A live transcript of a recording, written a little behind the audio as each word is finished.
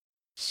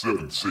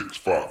7, 6,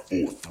 5,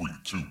 4, 3,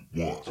 2, 1.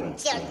 You'll never have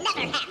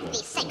the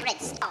sacred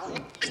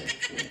stone.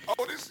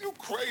 Oh, this you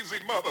crazy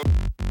mother.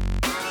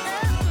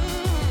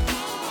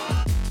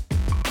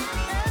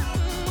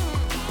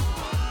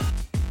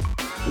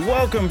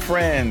 Welcome,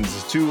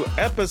 friends, to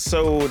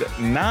episode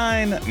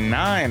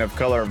 99 of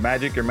Color of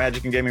Magic, your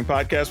magic and gaming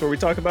podcast, where we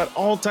talk about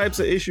all types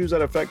of issues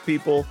that affect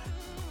people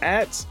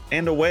at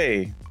and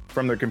away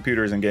from their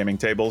computers and gaming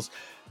tables.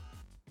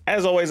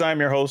 As always, I'm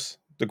your host,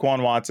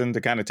 Daquan Watson,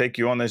 to kind of take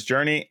you on this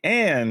journey.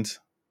 And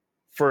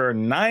for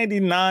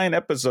 99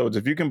 episodes,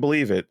 if you can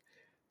believe it,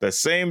 the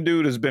same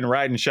dude has been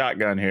riding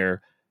shotgun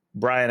here,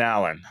 Brian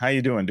Allen. How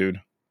you doing,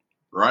 dude?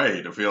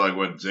 Right. I feel like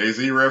what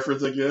Jay-Z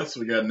reference, I guess.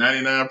 We got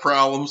 99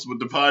 problems with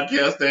the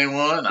podcast ain't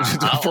one.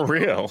 For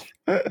real.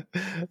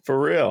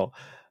 For real.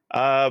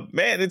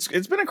 Man,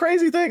 it's been a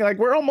crazy thing. Like,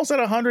 we're almost at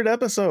 100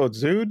 episodes,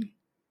 dude.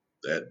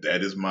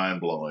 That is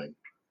mind-blowing.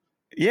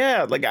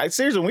 Yeah, like,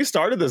 seriously, when we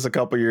started this a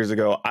couple years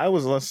ago, I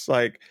was less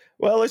like,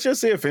 well, let's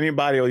just see if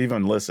anybody will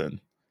even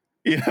listen.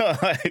 You know,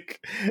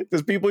 like,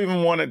 does people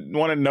even want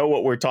to know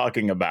what we're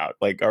talking about?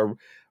 Like, are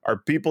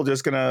people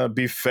just gonna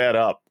be fed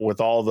up with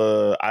all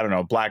the, I don't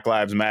know, Black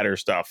Lives Matter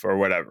stuff or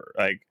whatever?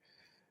 Like,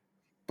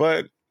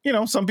 but you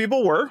know, some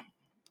people were,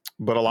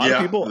 but a lot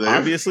of people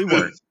obviously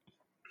weren't.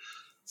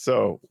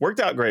 So worked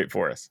out great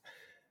for us.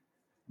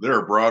 There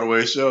are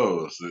Broadway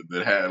shows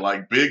that had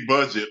like big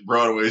budget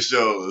Broadway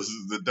shows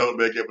that don't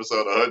make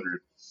episode 100.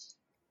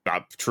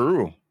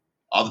 True.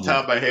 Off the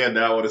top of my head,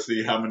 now I want to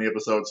see how many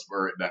episodes,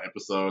 or not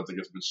episodes, I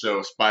guess, but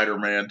show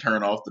Spider-Man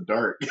Turn Off the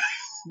Dark.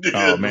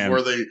 Oh, man.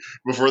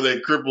 Before they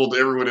crippled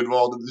everyone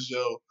involved in the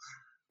show.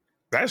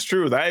 That's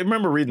true. I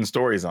remember reading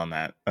stories on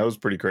that. That was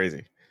pretty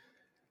crazy.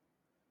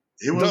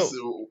 It was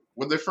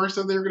when they first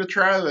said they were going to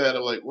try that.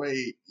 I'm like,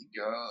 wait,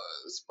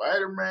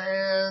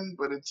 Spider-Man,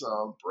 but it's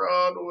on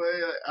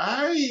Broadway.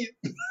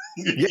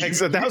 Yeah,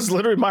 so that was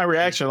literally my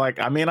reaction. Like,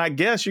 I mean, I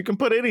guess you can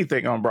put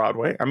anything on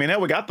Broadway. I mean,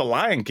 hell, we got The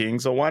Lion King,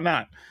 so why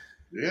not?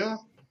 Yeah.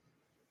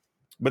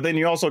 But then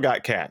you also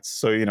got Cats,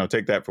 so, you know,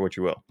 take that for what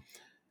you will.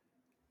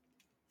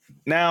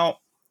 Now,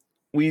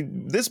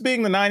 this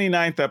being the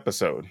 99th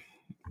episode,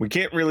 we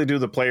can't really do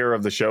the player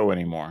of the show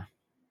anymore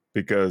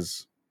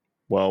because,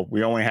 well,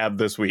 we only have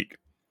this week.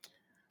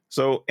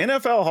 So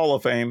NFL Hall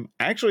of Fame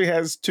actually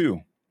has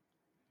two.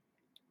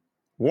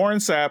 Warren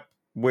Sapp,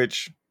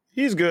 which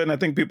he's good, and I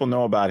think people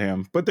know about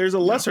him. But there's a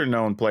lesser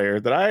known player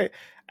that I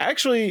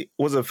actually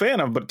was a fan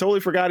of, but totally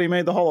forgot he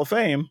made the Hall of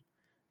Fame.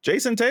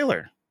 Jason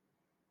Taylor.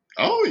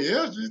 Oh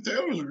yeah, Jason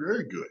Taylor was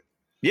very good.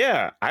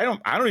 Yeah, I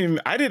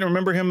didn't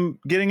remember him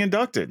getting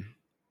inducted.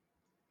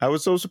 I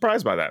was so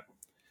surprised by that.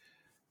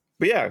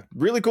 But yeah,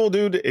 really cool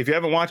dude. If you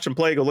haven't watched him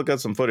play, go look at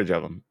some footage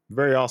of him.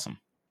 Very awesome.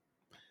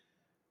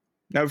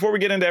 Now, before we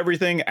get into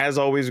everything, as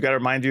always, we got to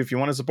remind you, if you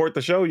want to support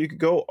the show, you can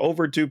go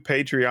over to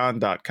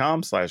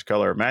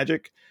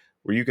patreon.com/colorofmagic,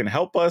 where you can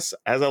help us,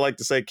 as I like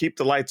to say, keep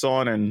the lights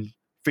on and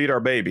feed our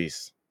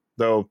babies.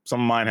 Though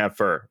some of mine have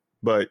fur,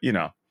 but you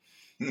know.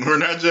 We're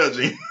not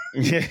judging.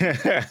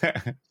 Yeah.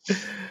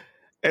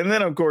 And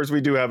then, of course,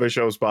 we do have a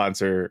show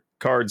sponsor,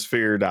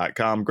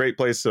 cardsphere.com. Great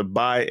place to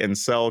buy and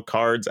sell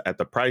cards at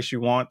the price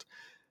you want.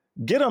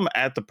 Get them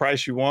at the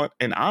price you want.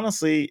 And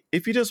honestly,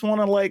 if you just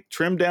want to like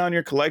trim down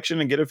your collection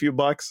and get a few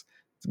bucks,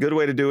 it's a good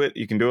way to do it.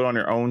 You can do it on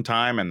your own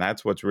time, and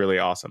that's what's really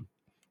awesome.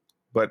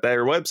 But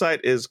their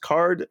website is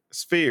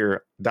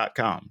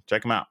cardsphere.com.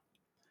 Check them out.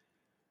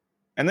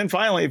 And then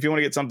finally, if you want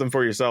to get something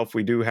for yourself,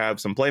 we do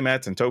have some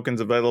playmats and tokens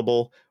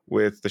available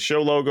with the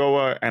show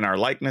logo and our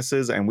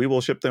likenesses, and we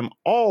will ship them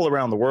all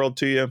around the world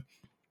to you.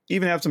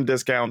 Even have some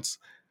discounts.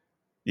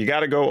 You got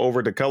to go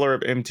over to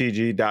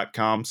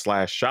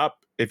colorofmtg.com/shop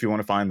if you want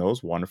to find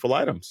those wonderful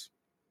items.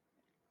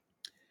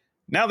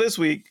 Now this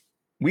week,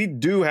 we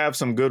do have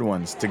some good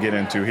ones to get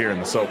into here in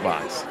the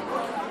soapbox.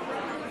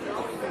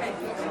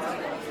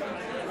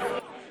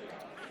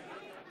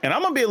 And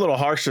I'm going to be a little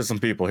harsh to some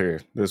people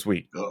here this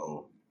week.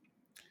 Uh-oh.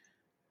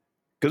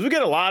 Because we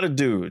get a lot of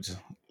dudes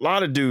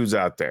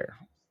out there.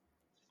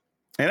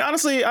 And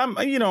honestly,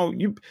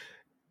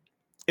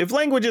 if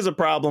language is a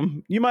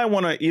problem, you might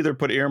want to either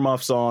put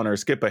earmuffs on or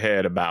skip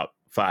ahead about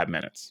 5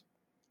 minutes.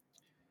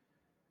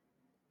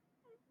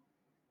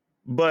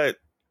 But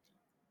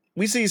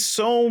we see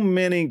so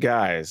many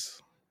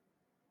guys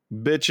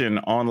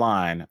bitching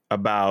online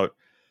about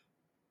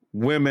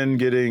women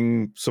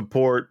getting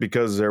support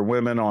because they're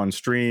women on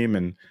stream,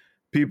 and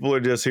people are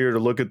just here to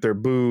look at their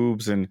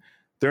boobs, and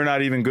they're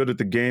not even good at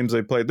the games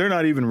they play. They're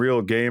not even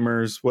real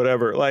gamers,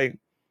 whatever. Like,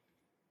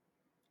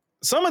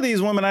 some of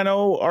these women I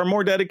know are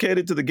more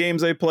dedicated to the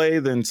games they play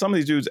than some of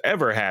these dudes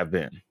ever have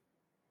been.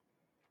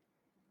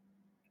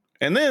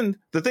 And then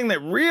the thing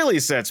that really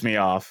sets me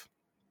off,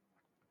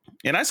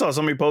 and I saw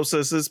somebody post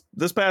this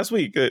past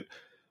week, that,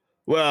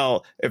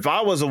 well, if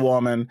I was a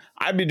woman,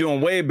 I'd be doing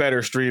way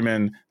better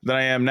streaming than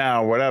I am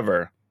now,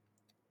 whatever.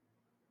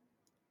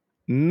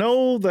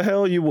 No, the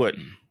hell you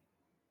wouldn't.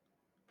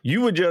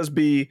 You would just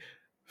be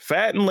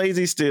fat and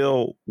lazy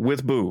still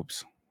with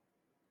boobs.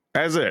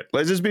 That's it.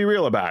 Let's just be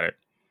real about it.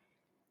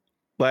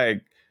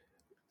 Like,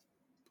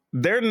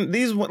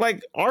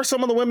 are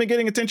some of the women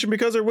getting attention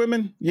because they're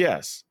women?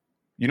 Yes.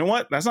 You know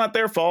what? That's not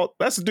their fault.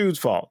 That's the dude's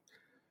fault.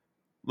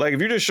 Like, if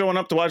you're just showing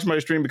up to watch my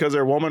stream because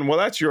they're a woman, well,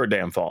 that's your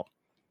damn fault.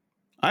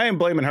 I ain't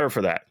blaming her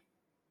for that.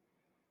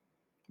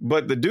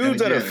 But the dudes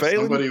that are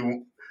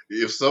failing...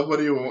 If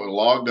somebody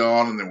logged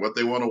on and then what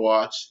they want to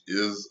watch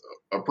is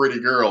a pretty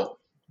girl,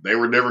 they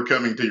were never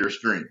coming to your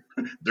stream.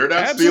 They're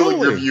not stealing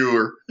your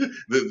viewer.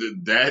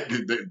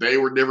 They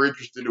were never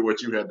interested in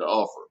what you had to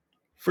offer.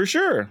 For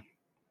sure.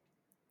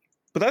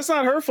 But that's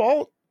not her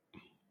fault.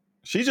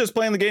 She's just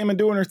playing the game and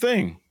doing her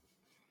thing.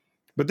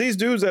 But these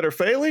dudes that are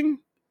failing,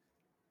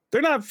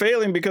 they're not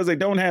failing because they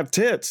don't have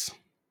tits.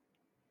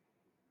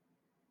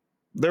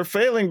 They're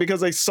failing because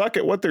they suck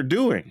at what they're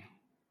doing.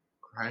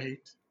 Right.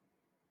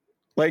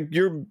 Like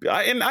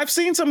and I've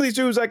seen some of these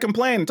dudes that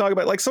complain and talk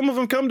about, like, some of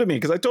them come to me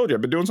because I told you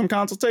I've been doing some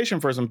consultation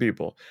for some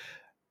people.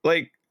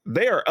 Like,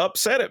 they are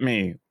upset at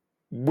me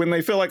when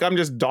they feel like I'm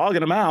just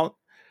dogging them out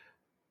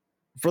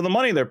for the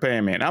money they're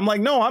paying me. And I'm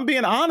like, no, I'm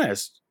being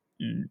honest.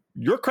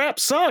 Your crap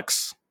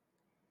sucks.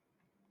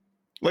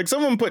 Like,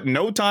 some of them put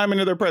no time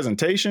into their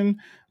presentation.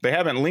 They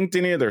haven't linked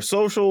any of their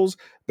socials.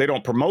 They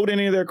don't promote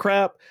any of their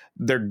crap.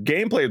 Their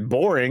gameplay is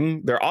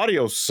boring. Their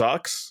audio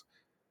sucks.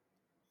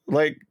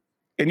 Like,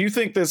 and you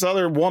think this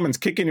other woman's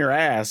kicking your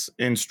ass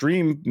in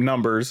stream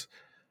numbers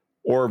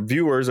or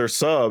viewers or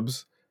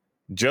subs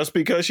just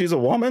because she's a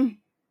woman?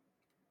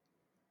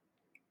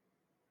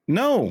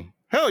 No.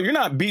 Hell, you're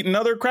not beating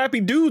other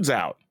crappy dudes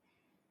out.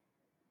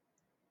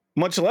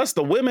 Much less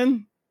the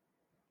women.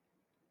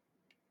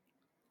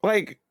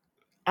 Like,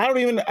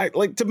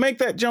 to make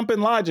that jump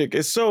in logic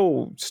is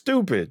so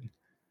stupid.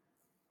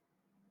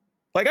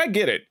 Like, I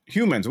get it.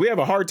 Humans, we have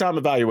a hard time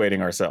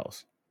evaluating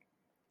ourselves.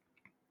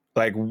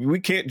 Like, we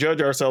can't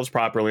judge ourselves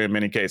properly in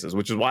many cases,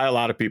 which is why a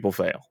lot of people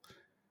fail.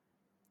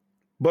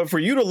 But for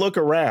you to look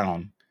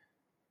around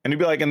and to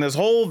be like, in this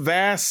whole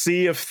vast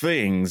sea of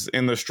things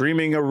in the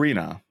streaming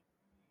arena,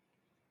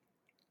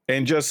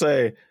 and just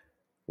say,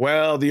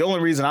 well, the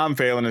only reason I'm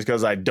failing is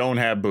because I don't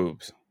have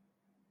boobs.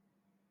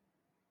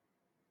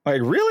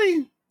 Like,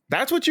 really?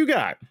 That's what you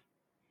got?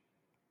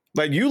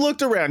 Like, you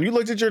looked around, you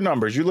looked at your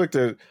numbers, you looked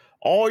at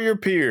all your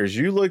peers,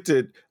 you looked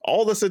at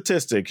all the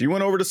statistics, you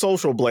went over to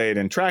Social Blade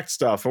and tracked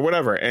stuff or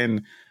whatever,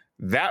 and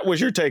that was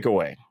your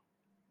takeaway.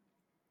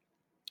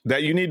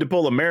 That you need to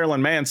pull a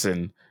Marilyn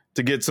Manson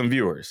to get some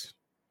viewers.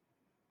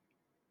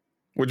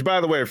 Which,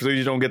 by the way, for those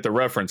you don't get the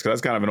reference, because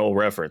that's kind of an old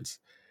reference,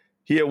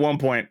 he at one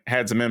point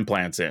had some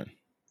implants in.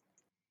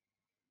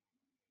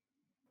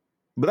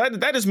 But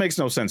that just makes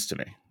no sense to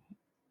me.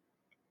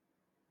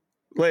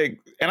 Like,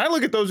 and I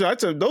look at those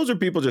are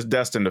people just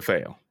destined to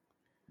fail.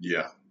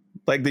 Yeah.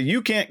 Like, that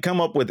you can't come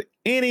up with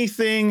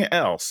anything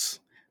else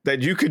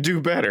that you could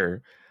do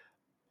better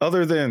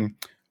other than,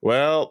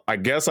 well, I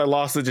guess I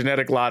lost the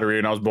genetic lottery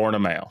and I was born a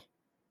male.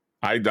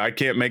 I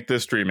can't make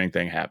this streaming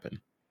thing happen.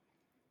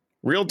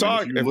 Real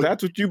talk, if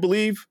that's what you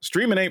believe,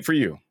 streaming ain't for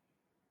you.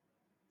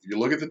 If you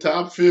look at the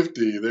top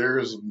 50,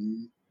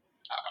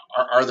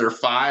 are there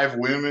 5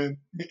 women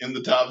in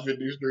the top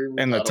 50 streamers?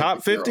 In the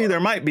top 50, there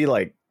might be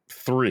like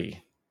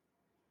 3.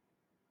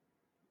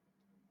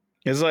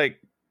 It's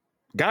like,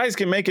 guys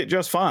can make it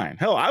just fine.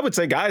 Hell, I would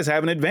say guys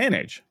have an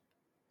advantage.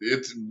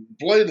 It's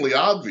blatantly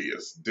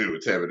obvious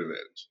dudes have an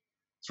advantage.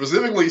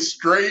 Specifically,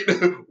 straight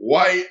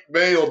white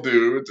male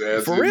dudes,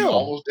 as for real,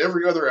 almost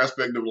every other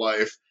aspect of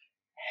life,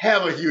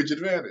 have a huge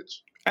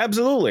advantage.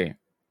 Absolutely.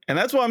 And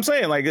that's what I'm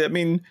saying. Like, I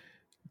mean,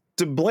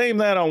 to blame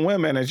that on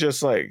women is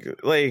just like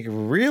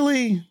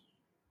really?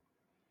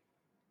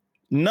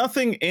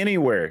 Nothing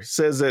anywhere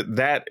says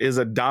that is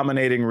a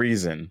dominating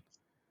reason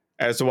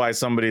as to why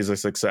somebody's a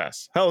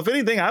success. Hell, if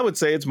anything, I would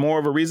say it's more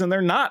of a reason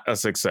they're not a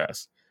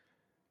success.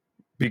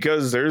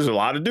 Because there's a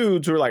lot of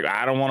dudes who are like,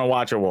 I don't want to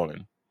watch a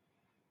woman.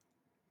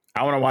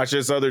 I want to watch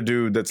this other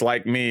dude that's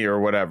like me or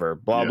whatever,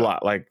 blah, blah.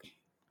 Like,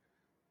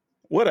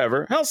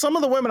 whatever. Hell, some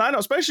of the women I know,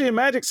 especially in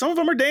Magic, some of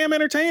them are damn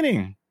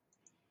entertaining.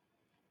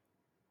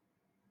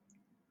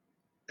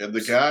 And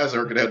the guys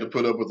aren't going to have to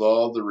put up with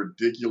all the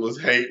ridiculous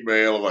hate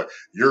mail of like,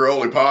 you're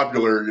only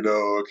popular,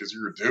 because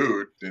you're a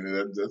dude.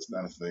 And that's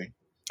not a thing.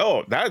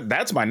 Oh,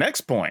 that's my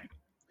next point.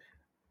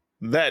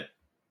 That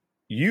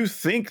you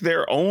think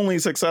they're only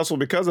successful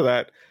because of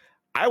that.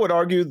 I would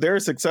argue they're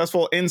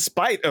successful in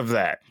spite of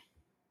that.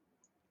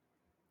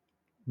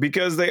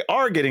 Because they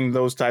are getting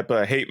those type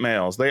of hate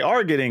mails. They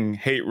are getting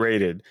hate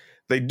rated.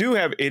 They do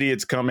have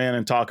idiots come in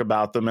and talk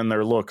about them and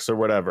their looks or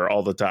whatever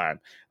all the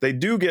time. They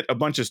do get a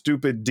bunch of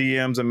stupid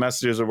DMs and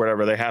messages or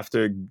whatever they have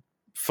to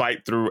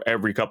fight through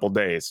every couple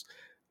days.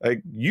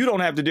 Like, you don't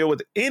have to deal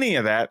with any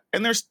of that,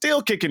 and they're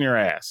still kicking your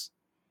ass.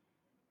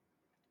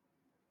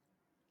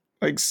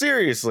 Like,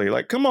 seriously,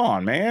 like, come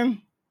on,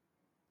 man.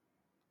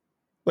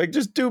 Like,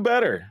 just do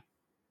better.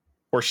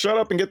 Or shut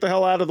up and get the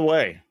hell out of the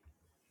way.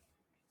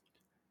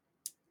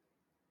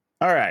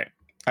 All right.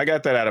 I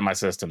got that out of my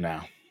system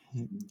now.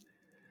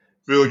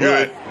 Feel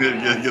good. Get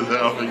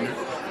that off of you.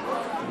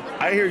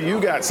 I hear you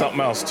got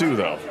something else too,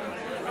 though.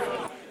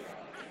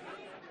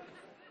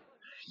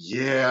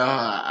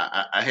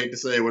 Yeah, I hate to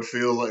say what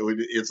feels like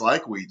it's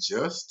like we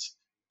just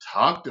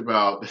talked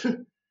about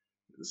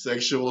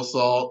sexual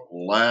assault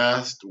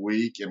last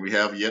week, and we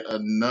have yet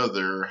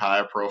another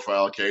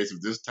high-profile case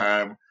of this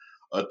time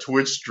a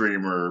Twitch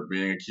streamer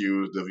being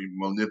accused of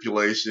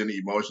manipulation,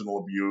 emotional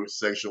abuse,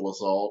 sexual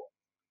assault,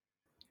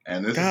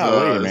 and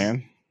Golly,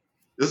 man.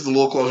 this is a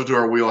little closer to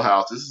our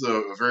wheelhouse. This is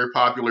a very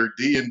popular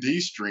D&D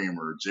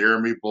streamer,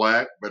 Jeremy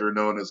Black, better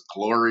known as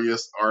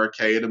Glorious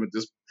Arcadum.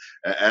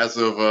 As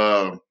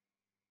of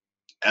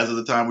as of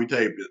the time we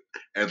taped it,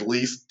 at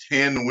least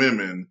 10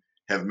 women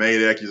have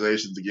made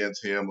accusations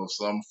against him of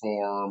some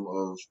form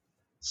of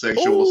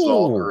sexual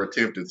assault or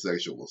attempted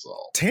sexual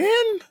assault.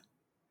 10?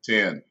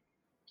 10.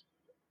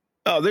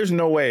 Oh, there's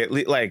no way.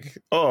 Like,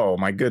 oh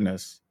my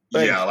goodness.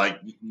 Like, yeah, like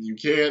you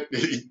can't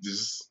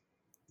just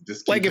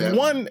like if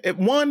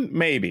one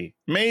maybe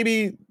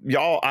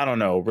y'all, I don't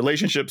know,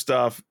 relationship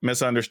stuff,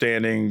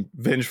 misunderstanding,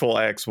 vengeful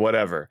ex,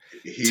 whatever.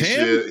 He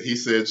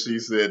said, she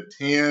said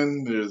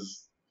 10.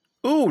 There's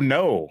oh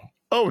no.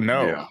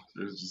 Yeah,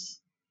 there's just,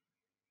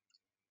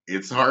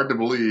 it's hard to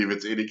believe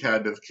it's any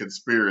kind of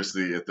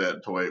conspiracy at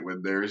that point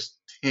when there's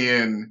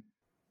 10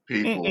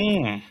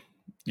 people.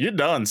 You're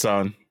done,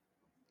 son.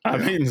 I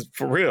mean,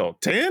 for real,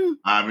 10?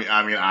 I mean,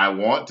 I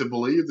want to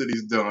believe that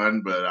he's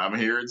done, but I'm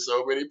hearing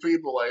so many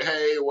people like,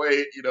 "Hey,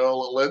 wait,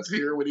 let's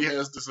hear what he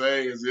has to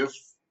say," as if.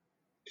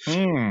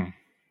 And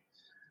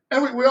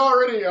we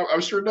already,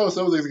 I'm sure, know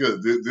some of these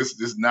guys. This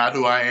is not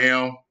who I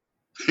am,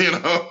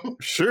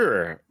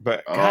 Sure,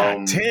 but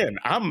God, 10.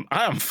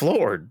 I'm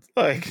floored.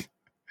 Like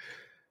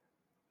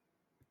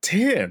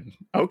 10.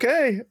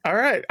 Okay, all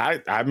right.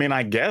 I mean,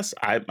 I guess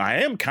I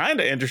am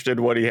kind of interested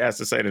in what he has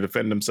to say to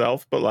defend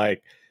himself, but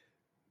like.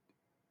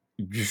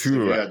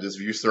 So, yeah, just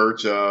if you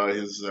search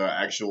his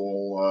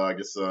actual, I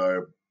guess,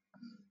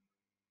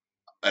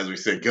 as we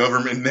say,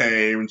 government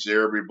name,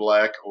 Jeremy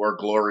Black or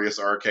Glorious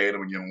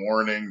Arcadum. Again,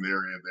 warning,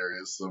 there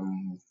is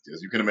some,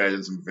 as you can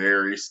imagine, some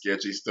very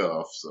sketchy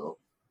stuff. So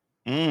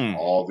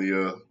all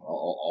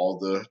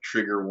the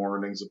trigger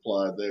warnings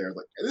applied there.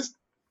 Like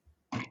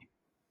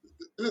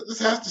this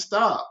has to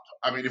stop.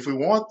 I mean, if we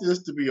want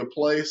this to be a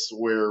place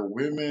where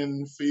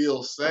women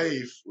feel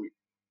safe,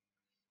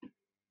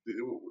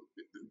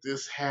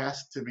 this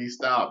has to be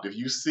stopped. If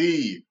you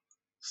see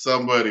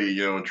somebody,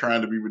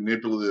 trying to be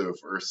manipulative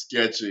or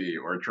sketchy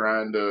or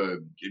trying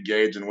to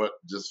engage in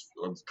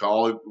let's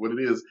call it what it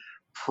is,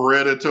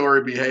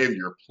 predatory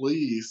behavior,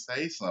 please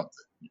say something.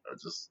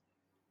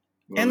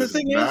 And the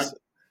thing is,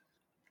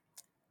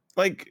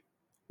 like,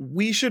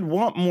 we should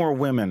want more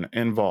women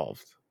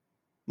involved.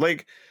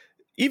 Like,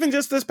 even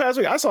just this past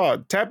week, I saw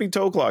Tappy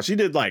Toe Claw. She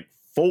did like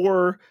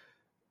 4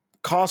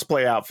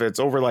 cosplay outfits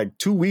over like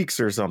 2 weeks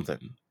or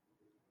something.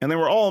 And they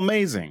were all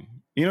amazing.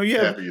 You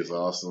have Tappy is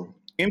awesome.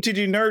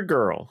 MTG Nerd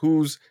Girl,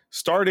 who's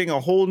starting a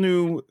whole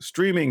new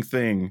streaming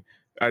thing,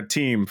 a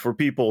team for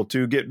people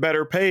to get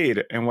better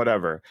paid and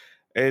whatever.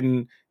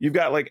 And you've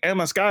got like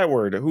Emma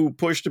Skyward, who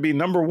pushed to be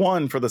number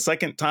 1 for the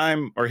second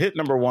time, or hit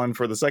number 1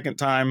 for the second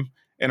time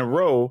in a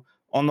row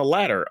on the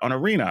ladder on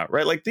Arena,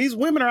 right? Like these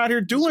women are out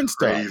here doing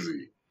stuff.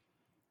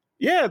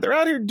 Yeah, they're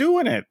out here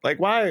doing it. Like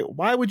why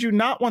would you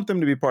not want them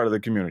to be part of the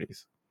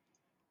communities?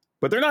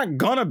 But they're not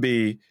gonna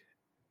be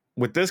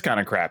with this kind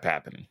of crap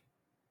happening.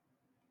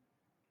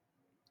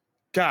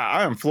 God,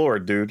 I am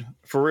floored, dude.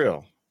 For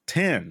real.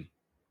 10.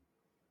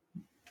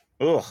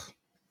 Ugh.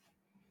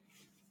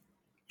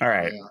 All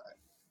right.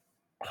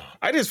 Yeah.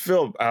 I just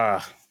feel,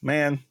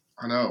 man.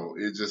 I know.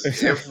 It just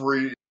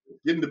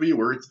getting to be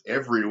where it's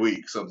every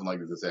week something like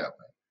this is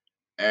happening.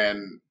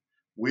 And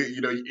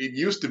it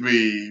used to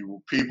be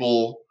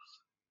people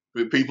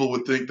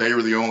would think they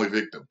were the only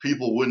victim.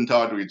 People wouldn't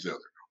talk to each other.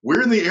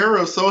 We're in the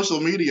era of social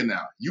media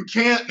now. You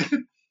can't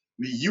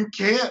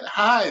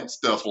hide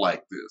stuff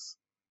like this.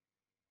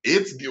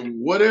 It's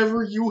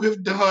whatever you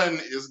have done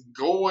is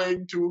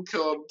going to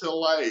come to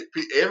light.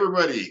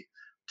 Everybody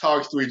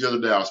talks to each other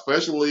now,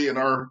 especially in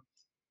our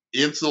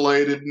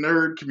insulated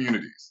nerd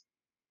communities.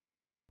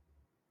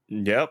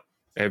 Yep.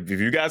 If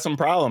you got some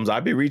problems,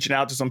 I'd be reaching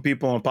out to some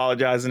people and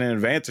apologizing in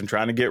advance and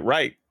trying to get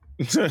right.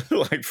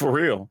 Like for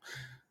real.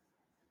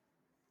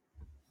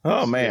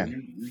 Oh,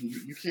 man.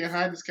 You can't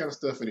hide this kind of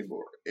stuff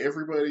anymore.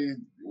 Everybody,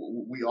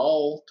 we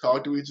all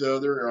talk to each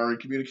other, are in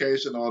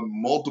communication on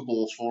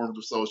multiple forms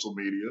of social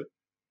media.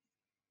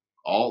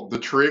 All the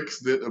tricks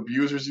that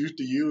abusers used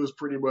to use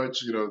pretty much,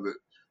 that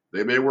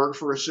they may work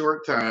for a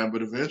short time,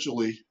 but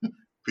eventually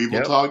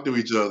people talk to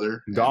each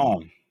other.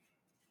 Gone.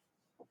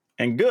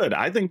 And good.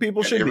 I think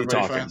people should be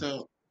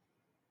talking.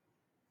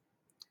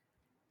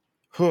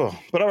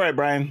 But all right,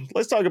 Brian,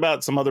 let's talk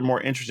about some other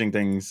more interesting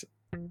things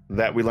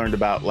that we learned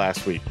about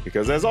last week,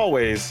 because as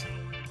always,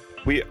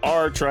 we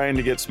are trying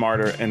to get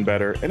smarter and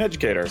better and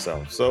educate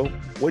ourselves. So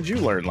what'd you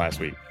learn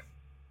last week?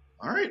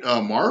 All right.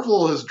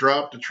 Marvel has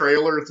dropped a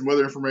trailer and some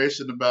other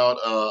information about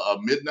a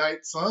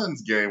Midnight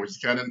Suns game, which is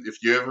kind of,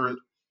 if you ever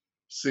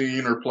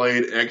seen or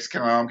played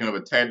XCOM, kind of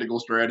a tactical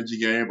strategy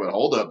game. But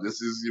hold up,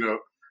 this is,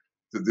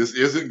 this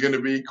isn't going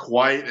to be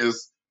quite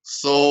as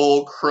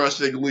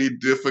soul-crushingly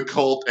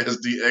difficult as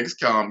the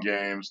XCOM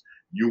games,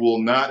 you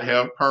will not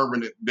have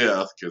permanent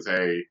death because,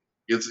 hey,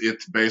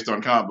 it's based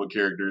on comic book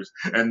characters,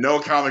 and no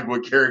comic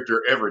book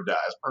character ever dies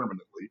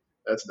permanently.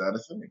 That's not a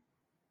thing.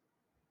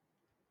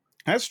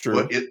 That's true.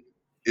 But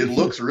it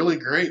looks really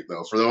great,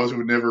 though. For those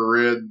who've never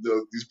read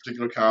these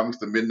particular comics,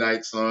 the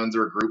Midnight Suns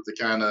are a group that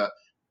kind of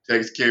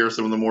takes care of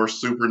some of the more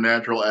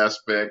supernatural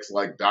aspects,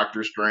 like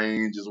Doctor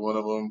Strange is one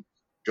of them.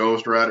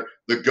 Ghost Rider.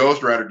 The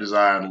Ghost Rider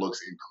design looks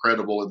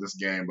incredible in this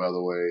game, by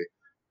the way.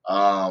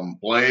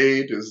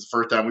 Blade, this is the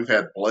first time we've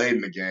had Blade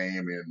in the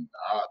game, and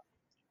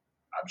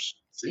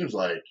seems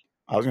like...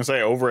 I was going to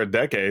say over a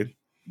decade.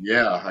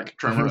 Yeah, I can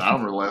remember. I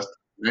don't remember the last...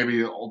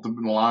 Maybe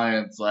Ultimate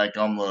Alliance, like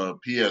on the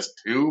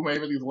PS2,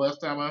 maybe the last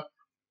time I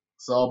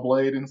saw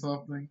Blade in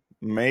something.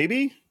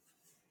 Maybe?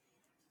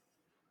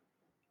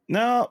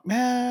 No,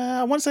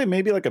 I want to say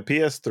maybe like a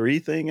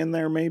PS3 thing in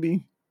there,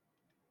 maybe.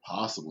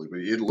 Possibly, but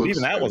it looks... But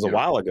even that was a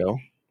while ago.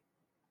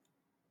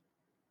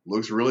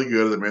 Looks really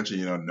good. As I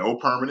mentioned, no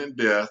permanent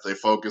death. They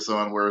focus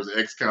on, whereas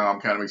XCOM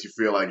kind of makes you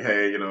feel like,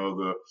 hey,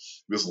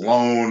 this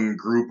lone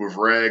group of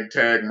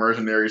ragtag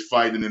mercenaries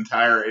fighting an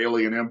entire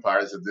alien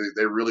empire. So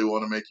they really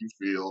want to make you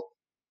feel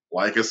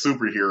like a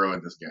superhero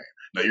in this game.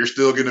 Now, you're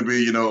still going to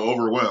be,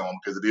 overwhelmed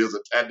because it is a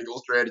tactical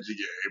strategy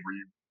game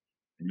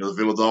where the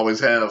villains always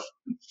have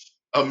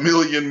a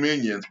million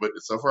minions. But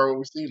so far what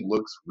we've seen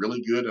looks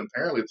really good. And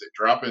apparently it's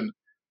dropping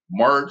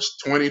March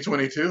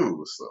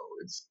 2022. So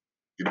it's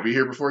going to be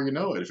here before you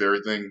know it if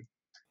everything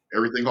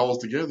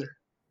holds together.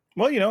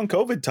 Well, in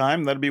COVID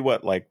time, that'd be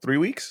what, like 3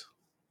 weeks?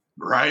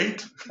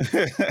 Right?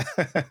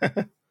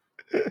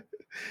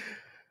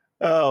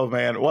 Oh,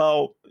 man.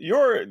 Well,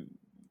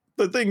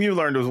 the thing you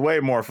learned was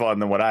way more fun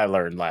than what I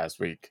learned last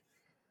week.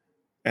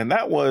 And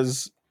that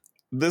was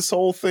this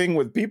whole thing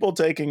with people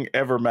taking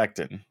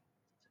ivermectin.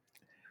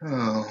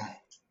 Oh.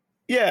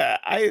 Yeah,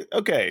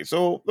 okay.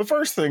 So the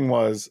first thing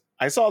was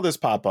I saw this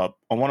pop up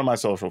on one of my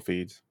social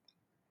feeds.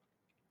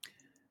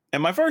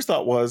 And my first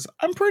thought was,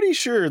 I'm pretty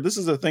sure this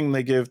is a thing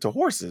they give to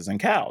horses and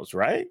cows,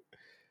 right?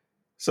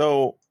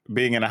 So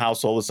being in a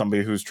household with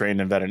somebody who's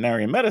trained in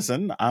veterinary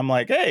medicine, I'm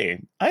like,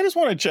 hey, I just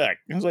want to check.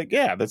 I was like,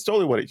 yeah, that's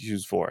totally what it's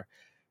used for.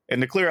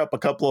 And to clear up a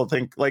couple of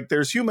things, like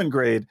there's human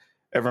grade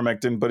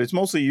ivermectin, but it's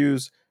mostly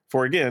used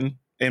for, again,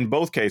 in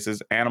both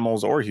cases,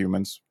 animals or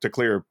humans, to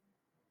clear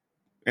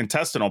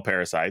intestinal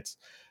parasites,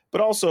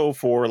 but also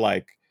for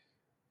like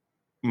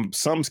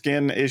some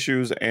skin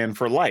issues and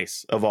for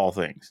lice of all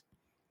things.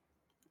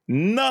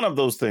 None of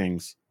those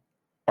things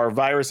are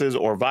viruses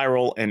or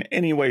viral in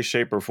any way,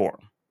 shape, or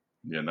form.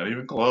 Yeah, not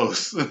even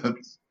close.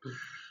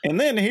 And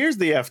then here's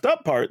the effed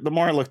up part. The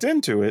more I looked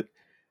into it,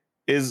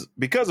 is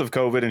because of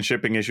COVID and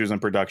shipping issues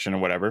and production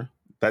and whatever,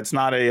 that's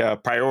not a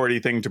priority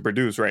thing to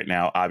produce right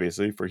now,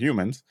 obviously, for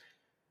humans.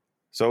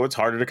 So it's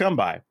harder to come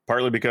by,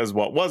 partly because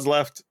what was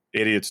left,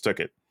 idiots took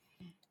it.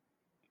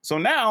 So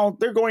now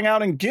they're going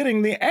out and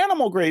getting the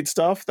animal grade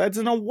stuff that's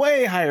in a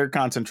way higher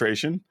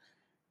concentration,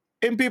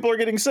 and people are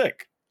getting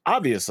sick.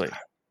 Obviously,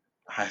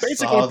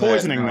 basically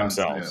poisoning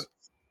themselves.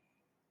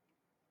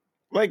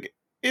 Like,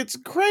 it's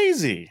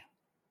crazy.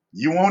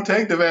 You won't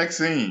take the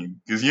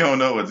vaccine because you don't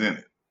know what's in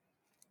it.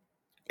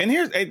 And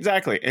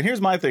here's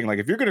my thing. Like,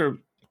 if you're going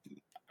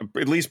to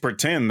at least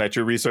pretend that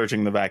you're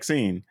researching the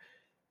vaccine,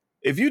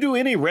 if you do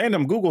any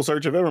random Google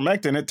search of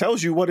ivermectin, it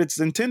tells you what it's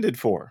intended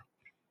for.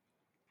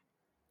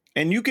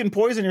 And you can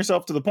poison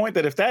yourself to the point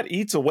that if that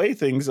eats away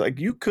things, like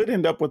you could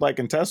end up with like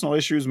intestinal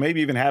issues, maybe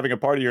even having a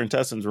part of your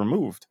intestines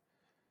removed.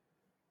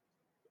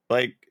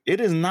 Like, it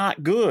is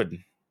not good.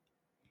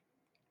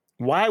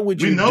 Why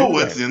would you? We know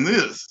what's in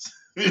this.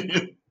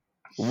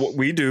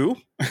 We do.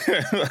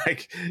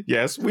 Like,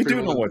 yes, we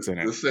do know what's in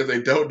it. They say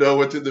they don't know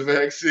what's in the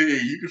vaccine.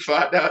 You can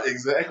find out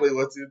exactly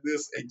what's in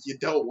this, and you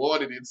don't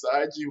want it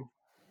inside you.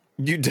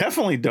 You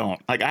definitely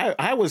don't. Like,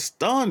 I was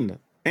stunned.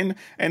 And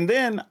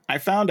then I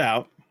found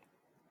out,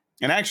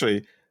 and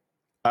actually,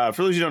 for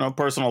those who don't know,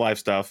 personal life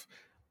stuff,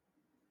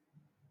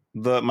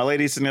 my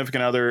lady's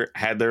significant other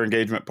had their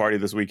engagement party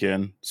this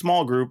weekend.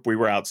 Small group. We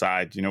were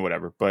outside,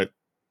 whatever, but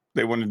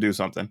they wanted to do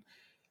something.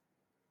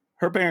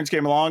 Her parents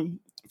came along,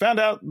 found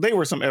out they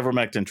were some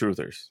ivermectin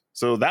truthers.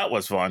 So that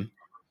was fun.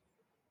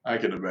 I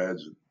can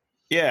imagine.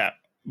 Yeah,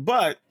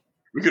 but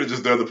we could have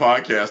just done the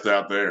podcast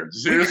out there.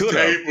 Here's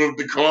tape of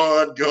the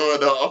quad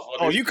going off.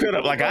 Oh, you could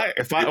have. Like,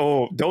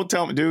 don't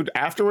tell me, dude.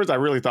 Afterwards, I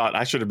really thought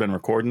I should have been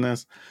recording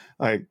this.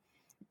 Like,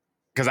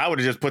 because I would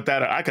have just put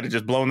that, I could have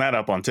just blown that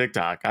up on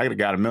TikTok. I could have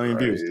got 1 million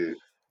views.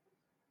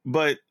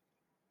 But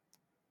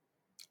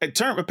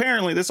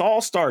apparently this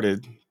all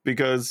started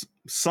because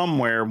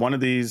somewhere one of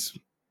these,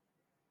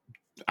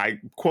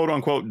 quote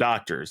unquote,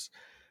 doctors,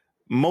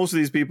 most of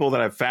these people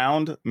that I've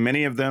found,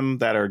 many of them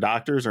that are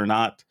doctors are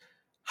not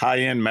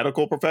high-end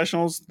medical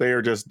professionals. They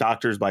are just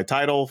doctors by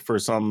title for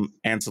some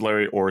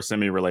ancillary or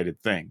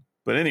semi-related thing.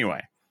 But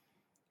anyway,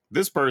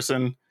 this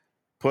person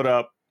put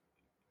up,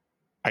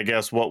 I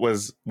guess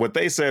what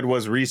they said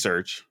was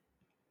research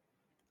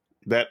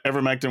that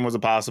ivermectin was a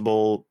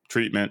possible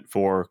treatment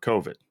for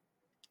COVID.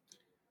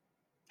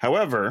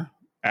 However,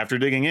 after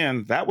digging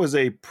in, that was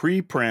a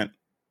preprint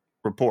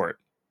report.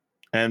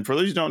 And for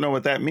those who don't know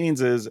what that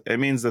means is, it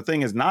means the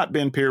thing has not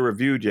been peer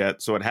reviewed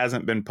yet, so it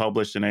hasn't been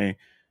published in a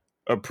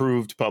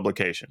approved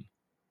publication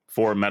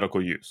for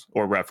medical use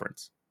or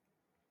reference.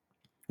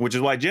 Which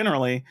is why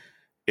generally,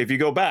 if you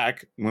go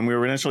back, when we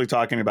were initially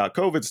talking about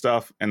COVID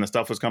stuff and the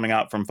stuff was coming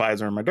out from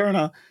Pfizer and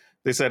Moderna,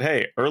 they said,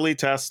 hey, early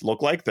tests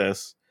look like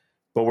this,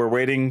 but we're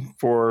waiting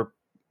for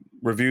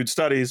reviewed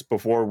studies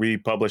before we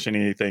publish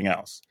anything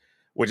else,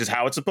 which is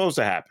how it's supposed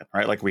to happen,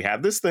 right? Like we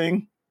have this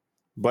thing,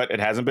 but it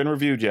hasn't been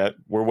reviewed yet.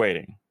 We're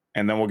waiting,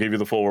 and then we'll give you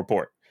the full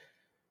report.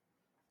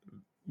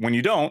 When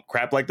you don't,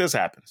 crap like this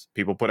happens.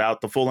 People put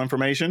out the full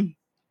information,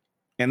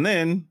 and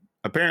then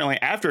apparently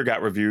after it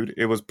got reviewed,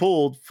 it was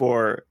pulled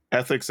for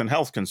ethics and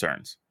health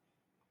concerns.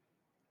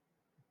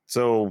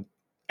 So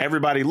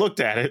everybody looked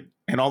at it,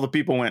 and all the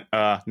people went,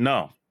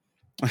 no.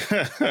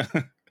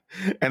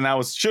 And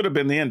that should have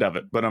been the end of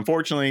it. But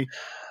unfortunately,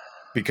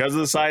 because of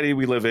the society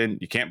we live in,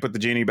 you can't put the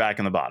genie back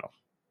in the bottle.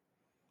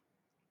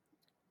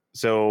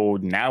 So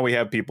now we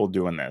have people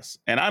doing this.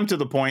 And I'm to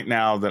the point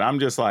now that I'm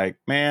just like,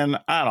 man,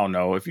 I don't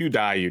know. If you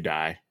die, you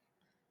die.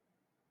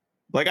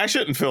 Like, I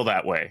shouldn't feel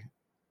that way.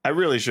 I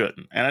really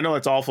shouldn't. And I know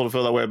it's awful to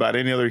feel that way about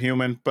any other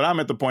human, but I'm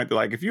at the point that,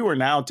 like, if you are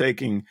now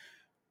taking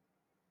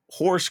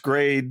horse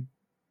grade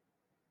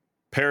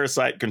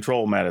parasite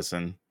control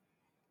medicine,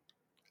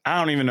 I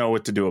don't even know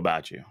what to do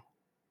about you.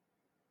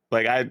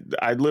 Like,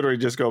 I literally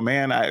just go,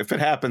 man, if it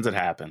happens, it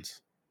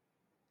happens.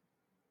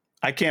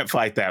 I can't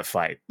fight that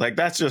fight. Like,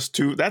 that's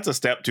a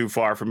step too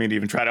far for me to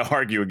even try to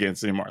argue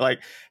against anymore.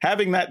 Like,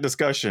 having that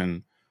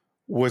discussion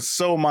was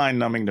so mind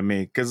numbing to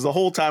me, because the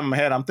whole time in my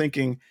head, I'm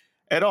thinking,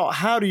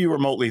 how do you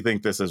remotely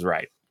think this is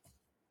right?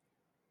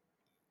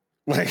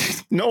 Like,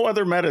 no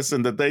other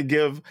medicine that they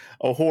give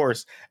a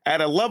horse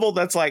at a level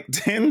that's like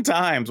 10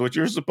 times what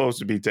you're supposed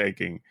to be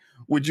taking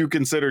would you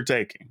consider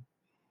taking?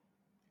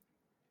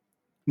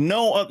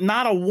 No,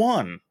 not a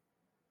one.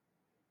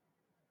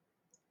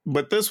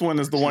 But this one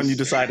is the one you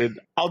decided,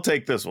 I'll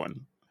take this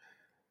one.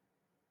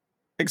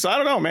 So I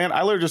don't know, man.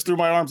 I literally just threw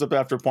my arms up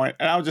after a point,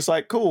 and I was just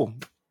like, cool.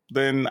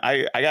 Then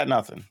I got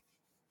nothing.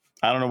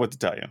 I don't know what to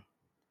tell you.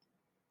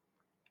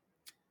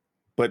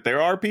 But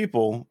there are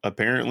people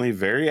apparently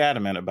very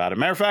adamant about it.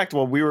 Matter of fact,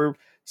 while we were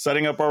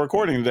setting up our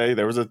recording today,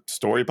 there was a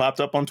story popped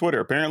up on Twitter.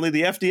 Apparently,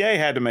 the FDA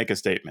had to make a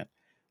statement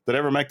that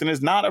ivermectin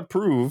is not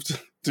approved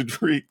to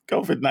treat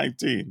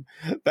COVID-19.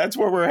 That's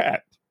where we're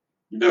at.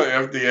 You know,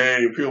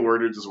 FDA, people were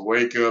to just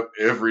wake up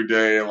every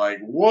day like,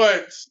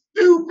 what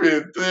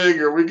stupid thing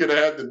are we going to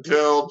have to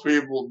tell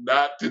people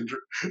not to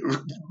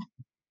drink?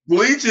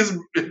 Bleach is,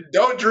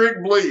 don't drink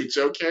bleach,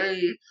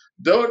 okay?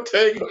 Don't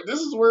take,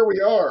 this is where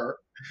we are.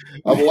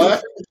 I'm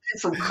laughing to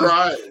keep from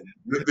crying.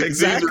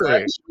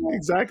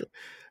 Exactly.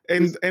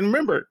 And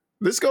remember,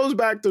 this goes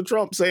back to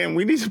Trump saying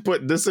we need to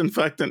put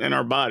disinfectant in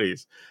our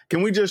bodies.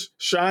 Can we just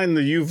shine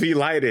the UV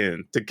light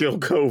in to kill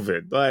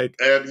COVID? Like,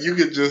 and you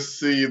could just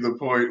see the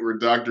point where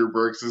Dr.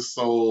 Burks'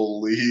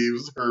 soul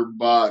leaves her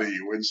body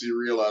when she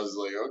realizes,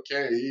 like,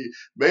 okay,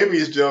 maybe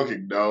he's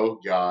joking. No,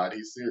 God,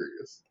 he's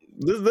serious.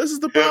 This is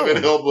the problem.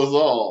 Heaven help us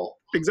all.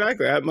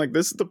 Exactly. I'm like,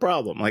 this is the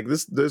problem. Like,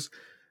 this.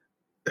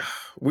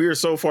 We are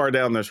so far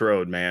down this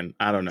road, man.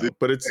 I don't know,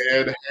 but it's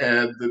and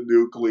had the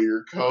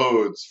nuclear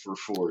codes for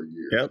 4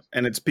 years. Yep,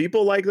 and it's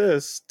people like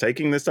this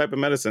taking this type of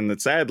medicine that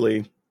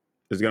sadly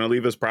is going to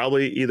leave us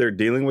probably either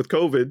dealing with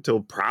COVID till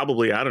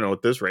probably, I don't know,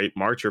 at this rate,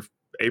 March or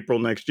April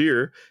next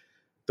year,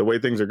 the way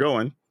things are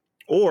going,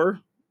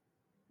 or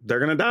they're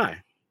going to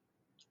die.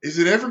 Is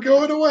it ever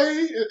going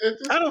away?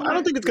 I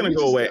don't think it's going to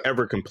go away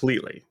ever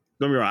completely.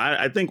 Don't be wrong.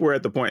 I think we're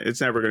at the point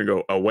it's never going to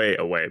go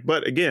away.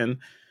 But again,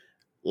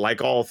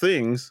 like all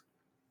things,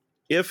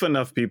 if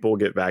enough people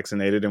get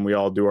vaccinated and we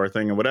all do our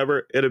thing and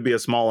whatever, it'll be a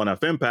small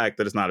enough impact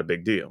that it's not a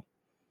big deal.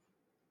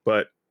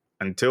 But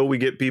until we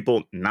get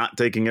people not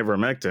taking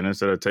ivermectin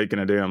instead of taking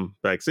a damn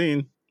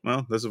vaccine,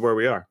 well, this is where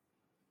we are.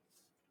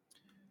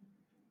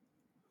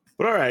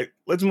 But all right,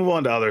 let's move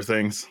on to other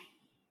things.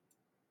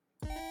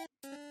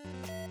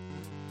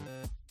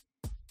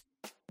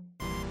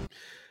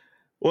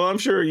 Well, I'm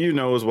sure you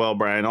know as well,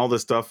 Brian, all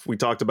this stuff we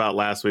talked about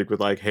last week with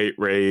like hate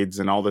raids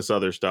and all this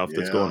other stuff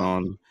that's going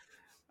on.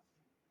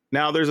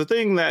 Now, there's a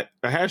hashtag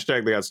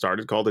that got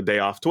started called a day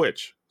off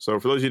Twitch. So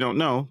for those of you who don't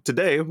know,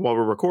 today, while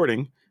we're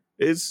recording,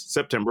 is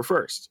September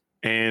 1st.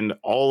 And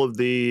all of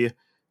the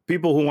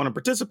people who want to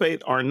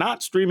participate are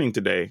not streaming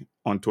today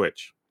on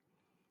Twitch.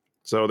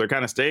 So they're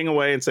kind of staying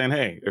away and saying,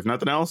 hey, if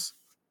nothing else,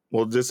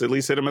 we'll just at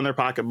least hit them in their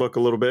pocketbook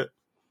a little bit.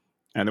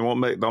 And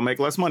they'll make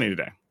less money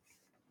today.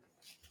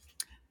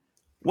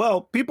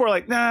 Well, people are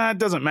like, nah, it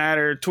doesn't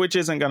matter. Twitch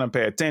isn't going to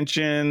pay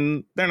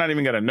attention. They're not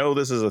even going to know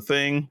this is a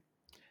thing.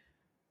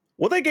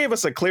 Well, they gave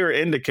us a clear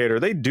indicator.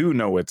 They do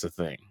know it's a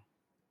thing.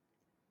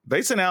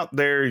 They sent out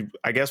their,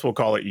 I guess we'll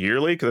call it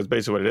yearly, because that's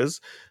basically what it is,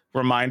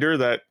 reminder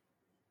that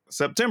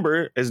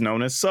September is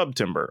known as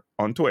Subtember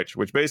on Twitch,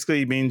 which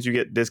basically means you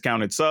get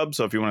discounted subs.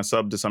 So if you want to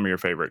sub to some of your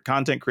favorite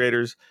content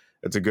creators,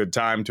 it's a good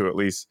time to at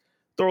least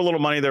throw a little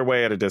money their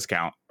way at a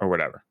discount or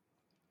whatever.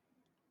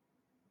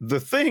 The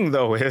thing,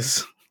 though,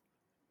 is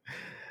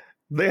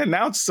they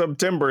announced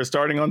September is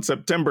starting on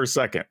September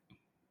 2nd.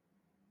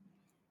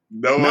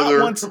 No Not other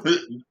once-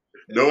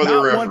 no other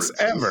Not references.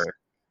 once ever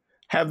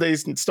have they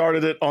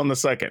started it on the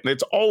 2nd.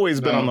 It's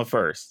always been No. on the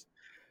 1st.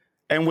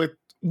 And with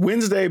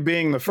Wednesday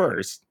being the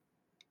 1st,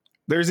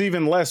 there's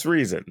even less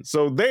reason.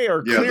 So they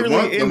are Yeah, clearly the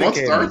month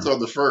indicating. starts on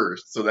the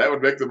 1st, so that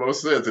would make the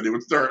most sense, and it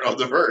would start on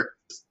the 1st.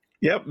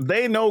 Yep,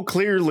 they know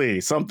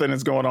clearly something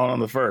is going on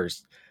the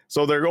 1st.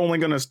 So they're only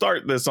going to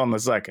start this on the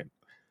 2nd.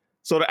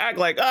 So to act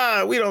like,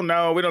 we don't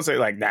know, we don't say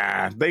like,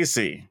 nah, they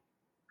see.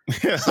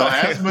 So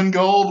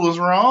Asmongold was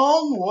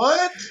wrong?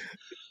 What?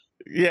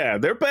 Yeah,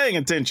 they're paying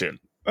attention.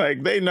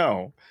 Like, they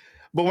know.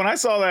 But when I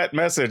saw that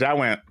message, I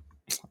went,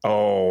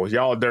 oh,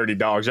 y'all dirty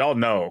dogs. Y'all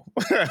know.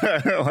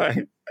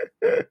 Like,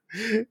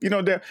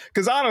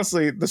 because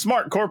honestly, the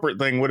smart corporate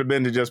thing would have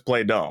been to just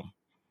play dumb.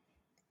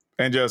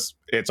 And just,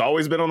 it's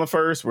always been on the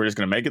 1st. We're just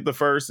going to make it the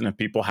 1st. And if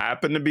people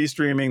happen to be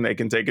streaming, they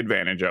can take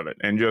advantage of it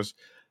and just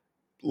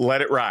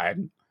let it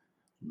ride.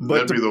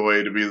 But That'd be the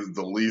way to be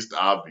the least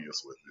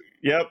obvious with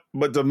it. Yep.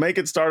 But to make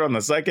it start on the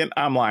 2nd,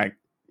 I'm like,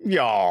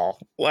 y'all,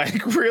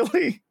 like,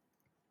 really?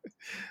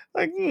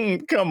 Like,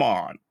 come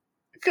on.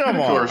 And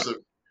of course,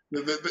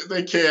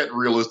 they can't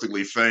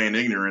realistically feign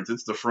ignorance.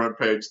 It's the front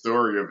page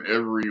story of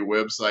every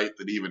website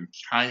that even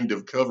kind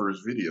of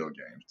covers video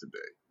games today.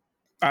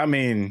 I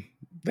mean,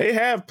 they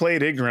have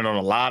played ignorant on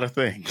a lot of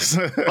things.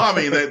 I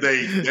mean,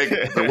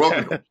 they're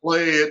welcome to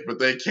play it, but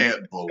they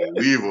can't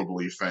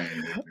believably feign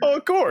ignorance. Oh,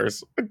 of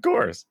course. Of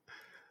course.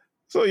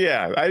 So,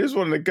 yeah, I just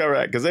wanted to cover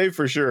that because they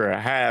for sure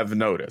have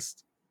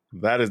noticed.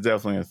 That is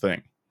definitely a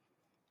thing.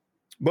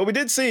 But we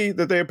did see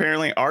that they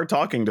apparently are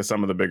talking to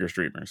some of the bigger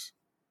streamers.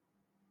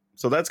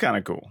 So that's kind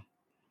of cool.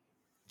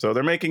 So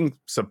they're making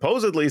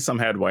supposedly some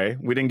headway.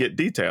 We didn't get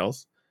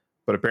details,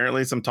 but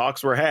apparently some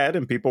talks were had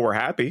and people were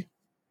happy.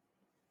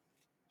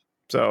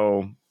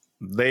 So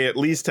they at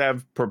least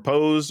have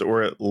proposed,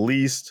 or at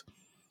least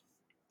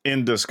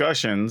in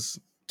discussions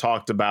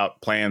talked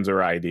about plans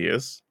or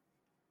ideas.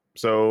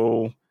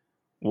 So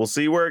we'll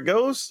see where it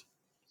goes.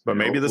 But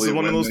maybe this is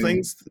one of those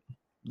things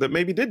that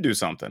maybe did do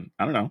something.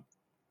 I don't know.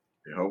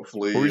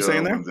 Hopefully, what were you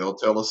saying there? They'll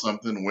tell us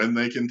something when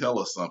they can tell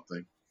us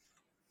something.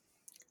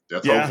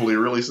 That's Yeah. hopefully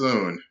really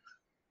soon.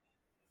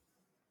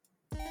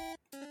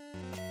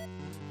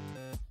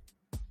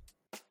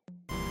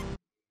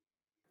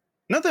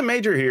 Nothing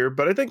major here,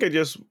 but I think I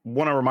just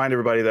want to remind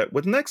everybody that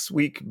with next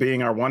week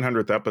being our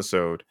 100th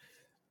episode,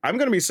 I'm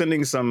going to be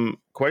sending some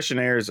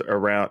questionnaires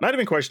around, not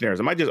even questionnaires.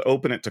 I might just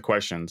open it to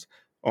questions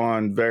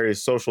on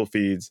various social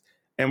feeds.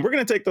 And we're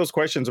going to take those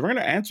questions and we're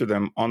going to answer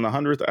them on the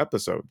 100th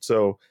episode.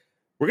 So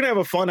we're going to have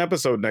a fun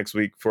episode next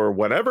week for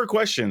whatever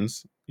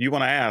questions you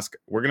want to ask.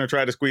 We're going to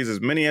try to squeeze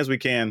as many as we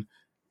can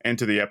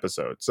into the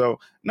episode. So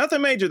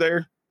nothing major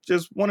there.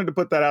 Just wanted to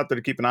put that out there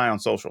to keep an eye on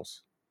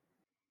socials.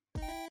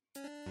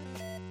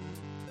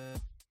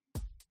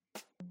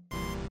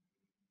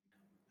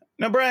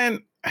 Now,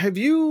 Brian, have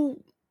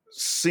you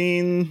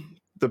seen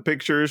the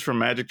pictures from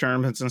Magic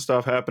tournaments and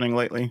stuff happening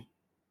lately?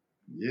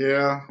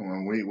 Yeah,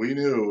 well, we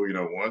knew,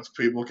 once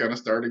people kind of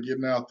started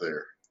getting out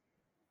there.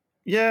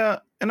 Yeah,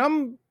 and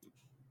I'm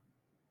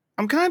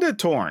kind of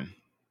torn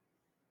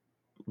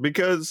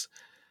because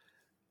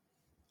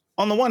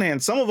on the one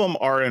hand, some of them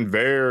are in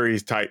very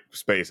tight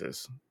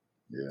spaces.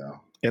 Yeah.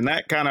 And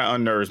that kind of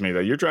unnerves me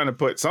that you're trying to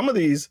put some of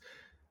these,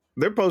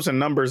 they're posting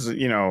numbers,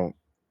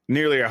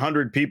 nearly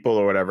 100 people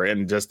or whatever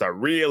in just a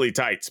really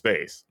tight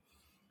space.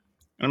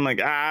 And I'm like,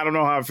 I don't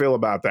know how I feel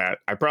about that.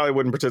 I probably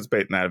wouldn't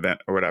participate in that event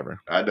or whatever.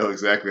 I know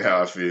exactly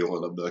how I feel,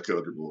 and I'm not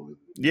comfortable with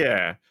it.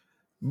 Yeah.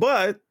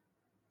 But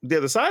the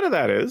other side of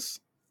that is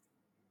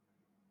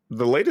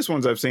the latest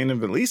ones I've seen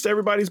of at least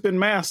everybody's been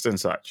masked and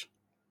such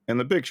in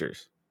the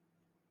pictures.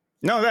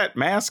 No, that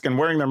mask and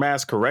wearing their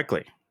mask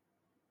correctly.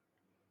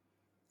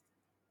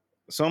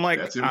 So I'm like,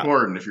 that's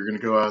important if you're going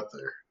to go out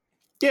there.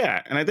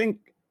 Yeah. And I think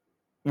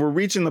we're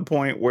reaching the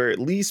point where at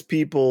least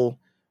people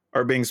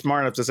are being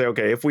smart enough to say,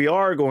 okay, if we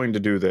are going to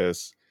do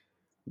this,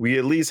 we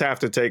at least have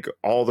to take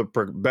all the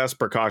best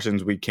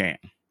precautions we can.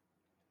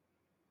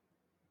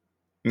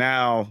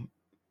 Now,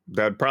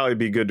 that'd probably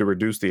be good to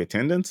reduce the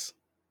attendance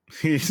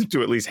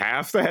to at least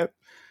half that.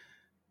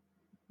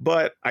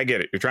 But I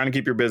get it. You're trying to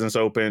keep your business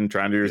open,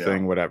 trying to do your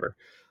thing, whatever.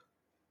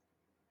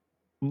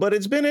 But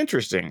it's been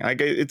interesting. Like,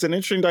 it's an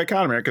interesting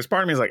dichotomy because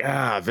part of me is like,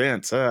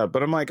 events.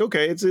 But I'm like,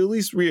 okay, it's at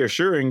least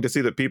reassuring to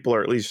see that people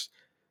are at least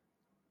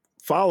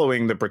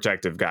following the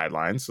protective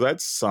guidelines. So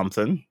that's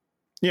something,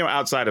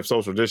 outside of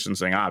social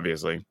distancing,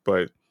 obviously.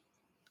 But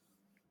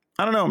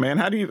I don't know, man.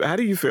 How do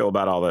you feel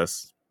about all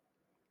this?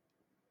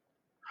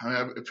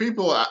 I mean,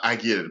 people, I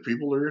get it.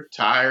 People are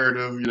tired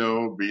of,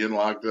 being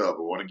locked up.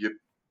 We want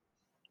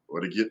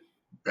to get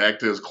back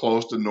to as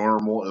close to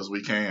normal as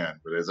we can.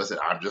 But as I said,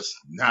 I'm just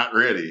not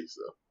ready.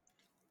 So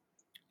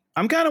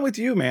I'm kind of with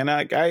you, man.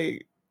 I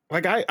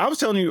was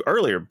telling you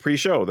earlier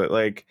pre-show that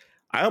like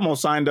I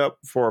almost signed up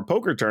for a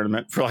poker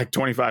tournament for like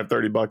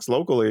 $25-$30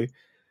 locally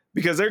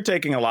because they're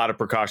taking a lot of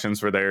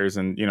precautions for theirs,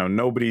 and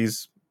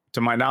nobody's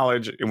to my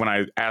knowledge, when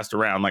I asked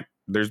around, like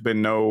there's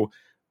been no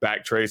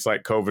back trace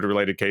like COVID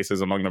related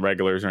cases among the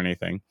regulars or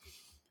anything.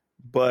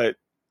 But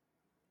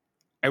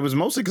it was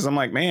mostly because I'm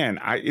like, man,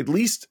 I at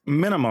least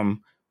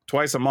minimum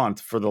twice a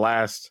month for the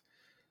last,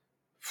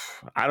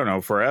 I don't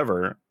know,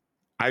 forever.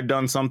 I've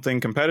done something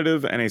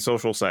competitive in a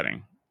social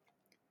setting,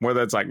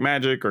 whether it's like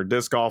Magic or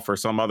disc golf or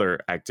some other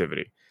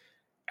activity.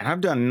 And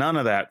I've done none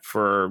of that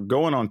for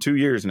going on 2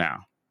 years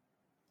now.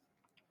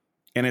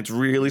 And it's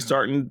really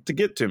starting to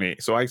get to me.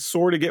 So I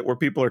sort of get where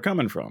people are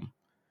coming from.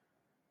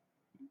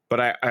 But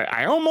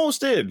I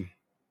almost did.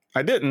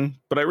 I didn't,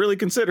 but I really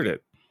considered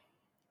it.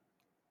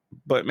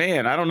 But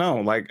man, I don't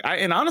know. Like,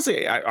 and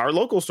honestly, our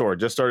local store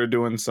just started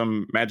doing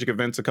some Magic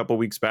events a couple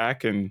weeks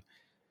back, and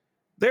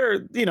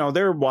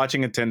they're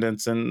watching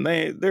attendance, and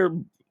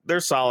they're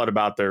solid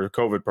about their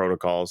COVID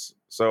protocols.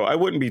 So I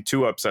wouldn't be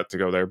too upset to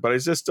go there, but I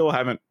just still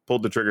haven't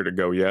pulled the trigger to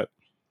go yet.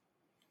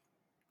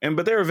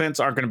 But their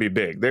events aren't going to be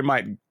big. They're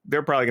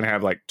probably going to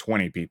have like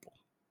 20 people.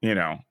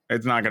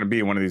 It's not going to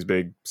be one of these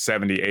big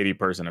 70, 80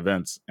 person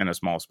events in a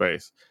small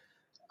space.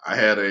 I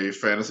had a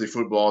fantasy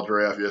football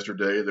draft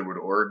yesterday that would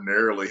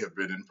ordinarily have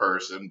been in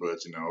person, but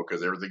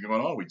because everything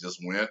going on, we just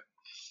went.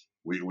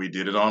 We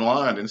did it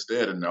online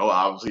instead. And no,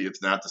 obviously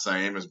it's not the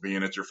same as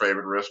being at your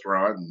favorite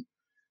restaurant and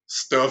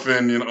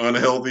stuffing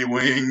unhealthy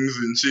wings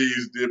and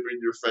cheese dip in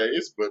your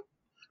face, but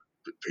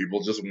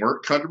people just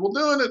weren't comfortable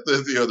doing it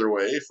the other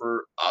way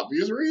for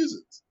obvious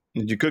reasons.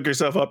 Did you cook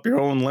yourself up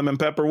your own lemon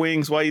pepper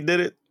wings while you did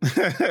it?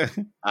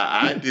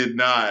 I did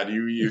not. If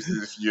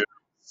you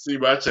see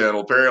my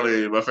channel,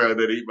 apparently my family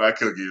didn't eat my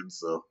cooking,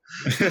 so.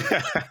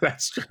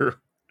 That's true.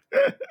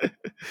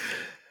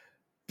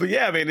 But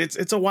yeah, I mean,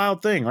 it's a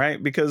wild thing,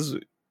 right? Because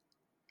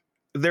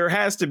there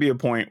has to be a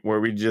point where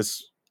we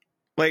just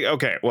like,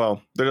 okay,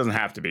 well, there doesn't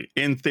have to be.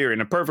 In theory,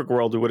 in a perfect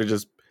world, we would have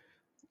just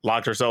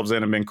locked ourselves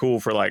in and been cool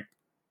for like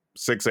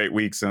 6-8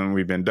 weeks and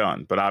we've been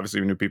done. But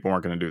obviously we knew people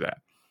weren't going to do that.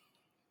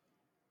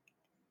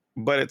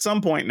 But at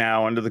some point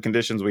now, under the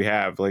conditions we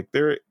have, like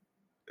there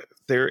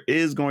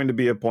is going to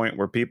be a point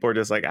where people are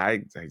just like,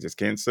 I just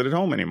can't sit at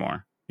home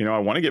anymore. I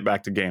want to get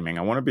back to gaming.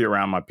 I want to be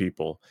around my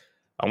people.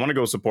 I want to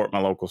go support my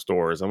local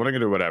stores. I want to go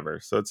do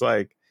whatever. So it's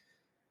like,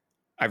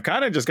 I've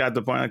kind of just got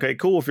the point, okay,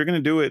 cool. If you're going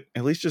to do it,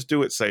 at least just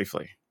do it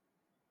safely.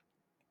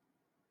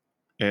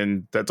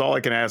 And that's all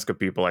I can ask of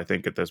people, I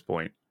think, at this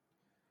point.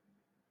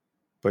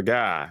 But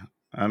God,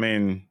 I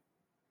mean,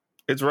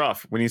 it's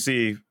rough when you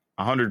see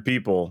 100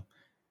 people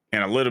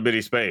in a little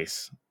bitty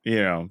space,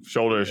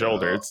 shoulder to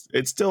shoulder.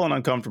 It's still an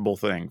uncomfortable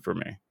thing for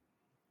me.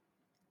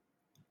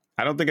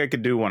 I don't think I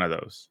could do one of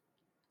those.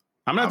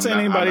 I'm not saying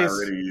anybody's. I'm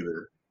not ready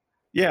either.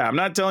 Yeah, I'm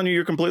not telling you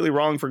you're completely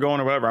wrong for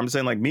going or whatever. I'm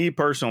saying, like, me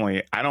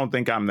personally, I don't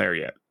think I'm there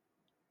yet.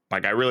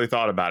 Like, I really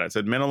thought about it. I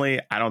said, mentally,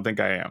 I don't think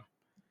I am.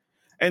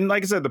 And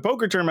like I said, the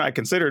poker tournament I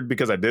considered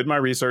because I did my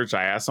research.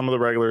 I asked some of the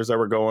regulars that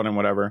were going and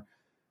whatever.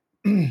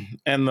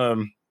 And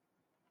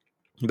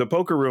the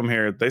poker room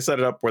here, they set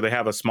it up where they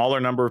have a smaller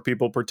number of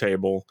people per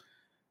table.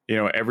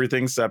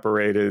 Everything's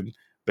separated.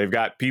 They've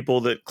got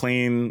people that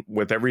clean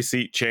with every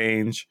seat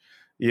change.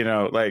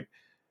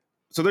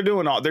 So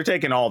they're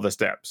taking all the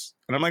steps.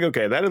 And I'm like,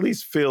 okay, that at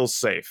least feels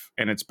safe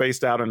and it's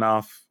spaced out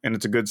enough and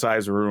it's a good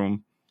size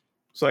room.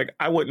 So like,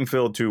 I wouldn't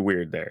feel too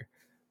weird there.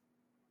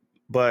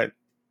 But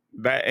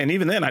and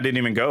even then I didn't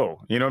even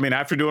go,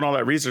 after doing all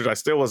that research, I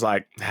still was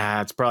like,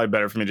 it's probably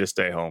better for me to just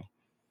stay home.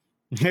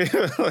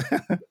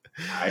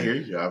 I hear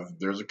you.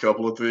 There's a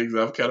couple of things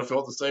I've kind of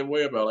felt the same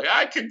way about. Like,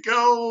 I could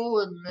go,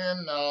 and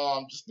then no,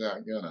 I'm just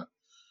not gonna.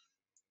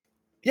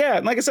 Yeah,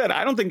 and like I said,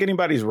 I don't think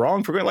anybody's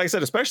wrong for going. Like I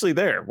said, especially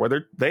there,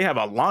 where they have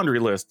a laundry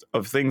list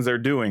of things they're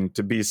doing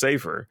to be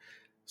safer.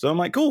 So I'm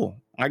like,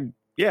 cool.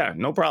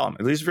 No problem.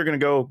 At least if you're gonna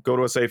go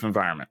to a safe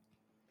environment.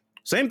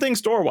 Same thing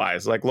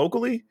store-wise. Like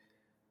locally,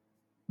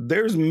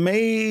 there's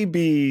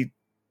maybe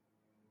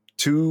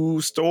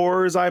 2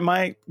 stores I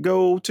might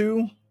go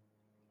to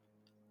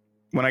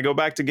when I go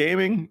back to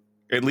gaming,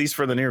 at least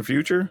for the near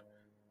future.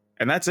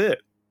 And that's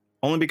it.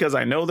 Only because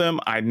I know them.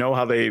 I know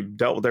how they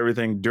dealt with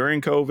everything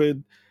during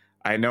COVID.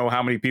 I know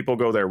how many people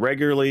go there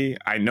regularly.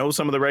 I know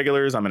some of the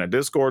regulars. I'm in a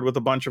Discord with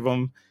a bunch of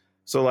them.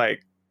 So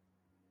like,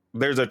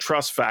 there's a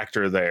trust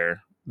factor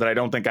there that I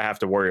don't think I have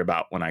to worry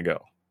about when I go.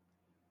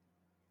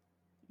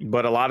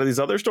 But a lot of these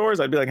other stores,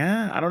 I'd be like,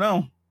 I don't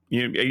know.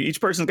 Each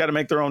person's got to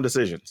make their own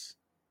decisions.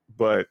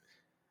 But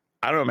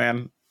I don't know,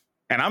 man.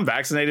 And I'm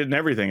vaccinated and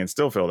everything and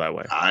still feel that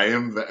way. I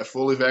am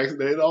fully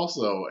vaccinated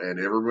also. And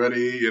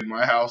everybody in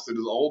my house that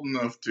is old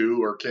enough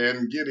to or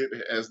can get it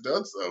has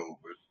done so.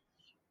 But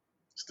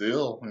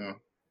still,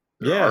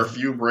 there are a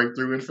few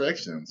breakthrough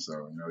infections.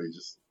 So, you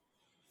just.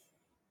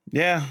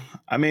 Yeah.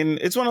 I mean,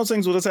 it's one of those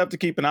things we'll just have to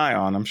keep an eye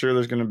on. I'm sure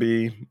there's going to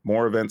be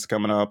more events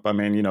coming up. I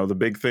mean, the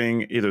big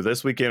thing either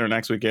this weekend or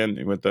next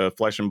weekend with the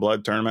Flesh and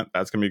Blood tournament,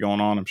 that's going to be going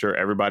on. I'm sure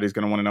everybody's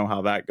going to want to know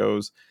how that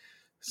goes.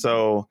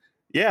 So,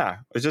 yeah,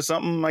 it's just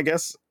something, I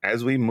guess,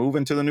 as we move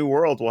into the new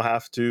world, we'll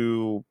have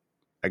to,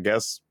 I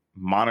guess,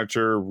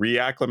 monitor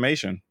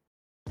reacclimation.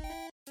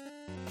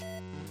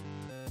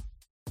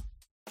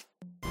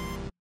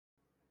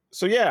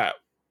 So, yeah,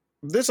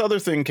 this other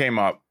thing came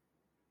up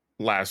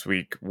last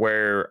week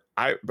where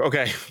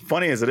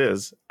funny as it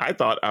is, I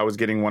thought I was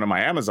getting one of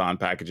my Amazon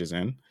packages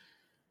in,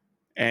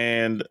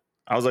 and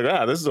I was like,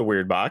 this is a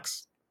weird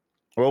box.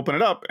 We'll open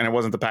it up, and it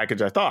wasn't the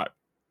package I thought.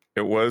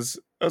 It was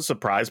a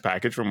surprise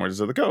package from Wizards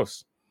of the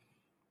Coast.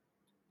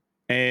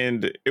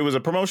 And it was a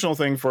promotional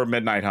thing for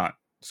Midnight Hunt.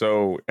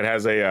 So it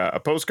has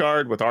a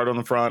postcard with art on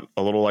the front,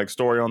 a little like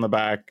story on the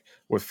back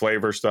with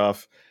flavor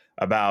stuff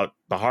about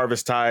the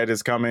harvest tide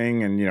is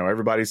coming, and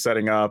everybody's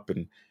setting up,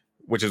 and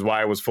which is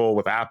why it was full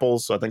with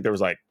apples. So I think there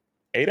was like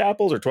 8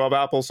 apples or 12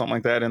 apples, something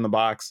like that in the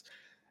box.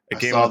 I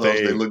saw those.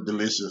 They look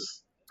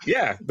delicious.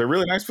 Yeah, they're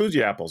really nice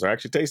Fuji apples. They're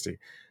actually tasty.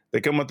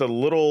 They come with a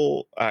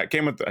little, I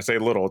say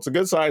little, it's a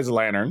good size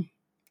lantern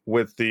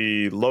with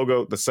the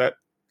logo, the set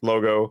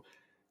logo,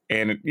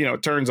 and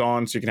it turns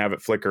on so you can have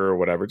it flicker or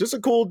whatever. Just a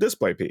cool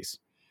display piece.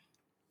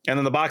 And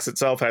then the box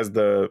itself has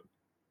the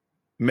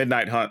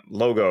Midnight Hunt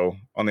logo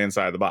on the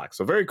inside of the box.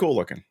 So very cool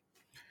looking.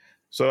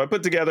 So I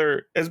put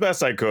together as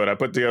best I could. I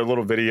put together a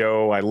little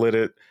video. I lit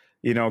it,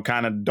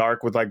 kind of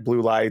dark with like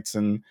blue lights,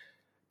 and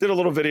did a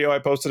little video. I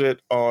posted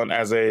it on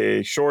as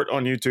a short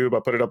on YouTube. I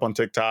put it up on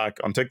TikTok.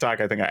 On TikTok,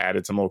 I think I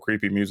added some little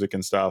creepy music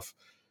and stuff.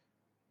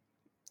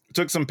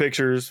 Took some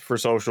pictures for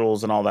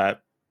socials and all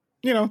that.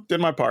 Did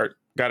my part.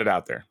 Got it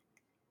out there.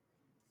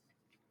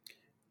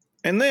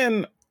 And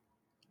then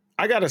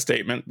I got a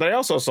statement that I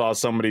also saw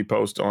somebody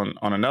post on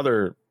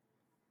another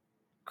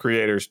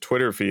creator's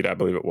Twitter feed, I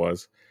believe it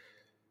was,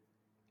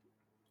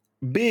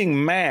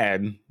 being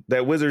mad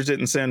that Wizards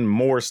didn't send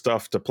more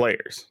stuff to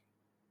players.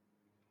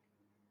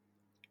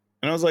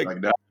 And I was like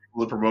now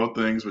people promote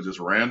things with just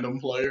random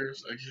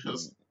players, I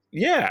guess.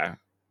 Yeah.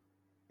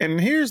 And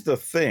here's the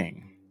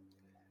thing.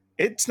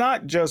 It's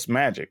not just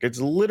Magic. It's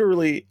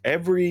literally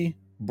every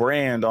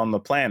brand on the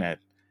planet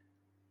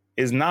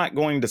is not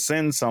going to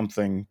send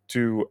something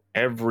to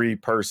every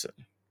person.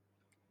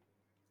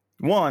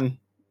 One,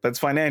 that's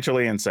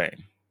financially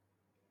insane.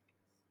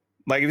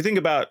 Like if you think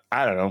about,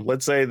 I don't know,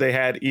 let's say they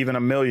had even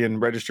 1 million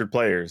registered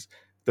players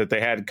that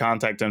they had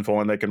contact info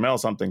and they could mail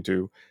something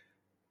to.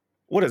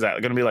 What is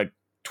that going to be, like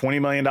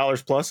 $20 million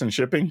plus in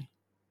shipping?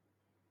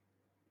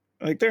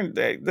 Like that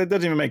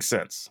doesn't even make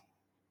sense.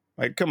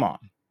 Like, come on.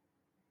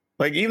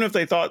 Like even if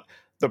they thought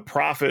the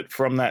profit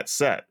from that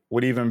set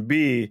would even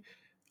be,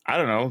 I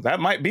don't know, that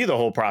might be the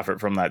whole profit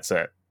from that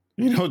set,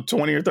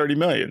 20 or 30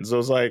 million. So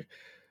it's like,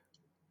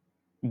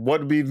 what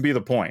would even be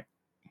the point?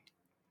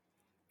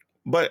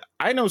 But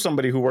I know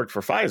somebody who worked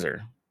for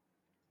Pfizer,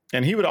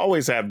 and he would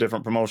always have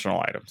different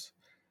promotional items.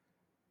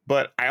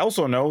 But I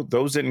also know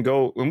those didn't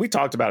go, and we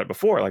talked about it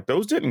before, like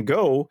those didn't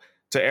go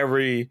to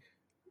every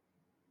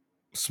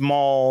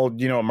small,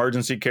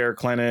 emergency care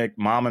clinic,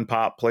 mom and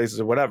pop places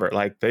or whatever.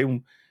 Like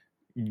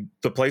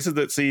the places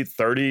that see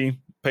 30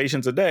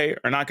 patients a day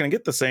are not going to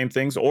get the same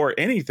things or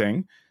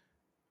anything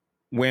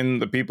when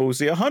the people who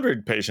see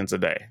 100 patients a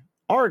day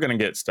are going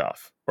to get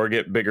stuff or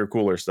get bigger,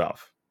 cooler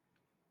stuff,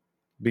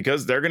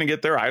 because they're going to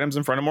get their items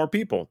in front of more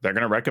people. They're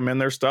going to recommend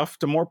their stuff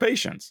to more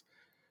patients.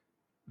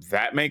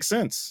 That makes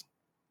sense.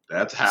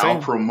 That's how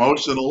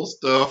promotional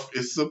stuff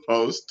is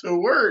supposed to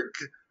work.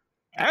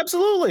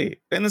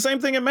 Absolutely. And the same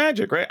thing in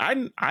Magic, right?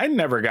 I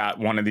never got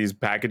one of these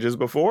packages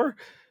before,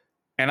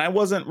 and I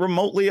wasn't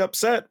remotely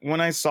upset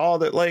when I saw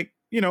that, like,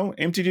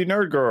 MTG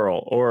Nerd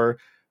Girl or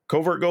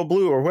Covert Go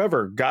Blue or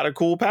whoever got a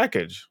cool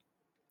package.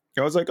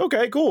 I was like,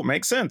 okay, cool.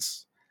 Makes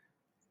sense.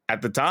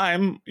 At the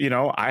time,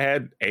 I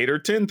had 8 or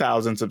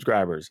 10,000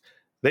 subscribers.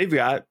 They've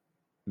got,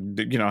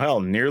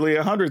 nearly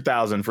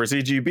 100,000 for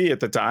CGB at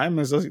the time.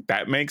 It's like,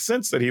 that makes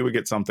sense that he would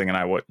get something and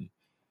I wouldn't.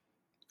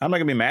 I'm not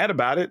gonna be mad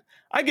about it.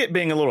 I get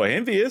being a little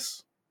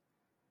envious,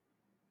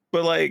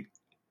 but like,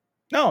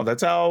 no,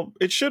 that's how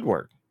it should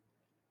work.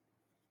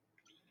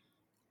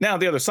 Now,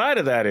 the other side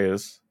of that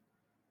is,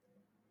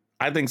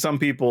 I think some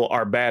people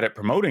are bad at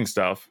promoting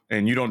stuff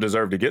and you don't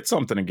deserve to get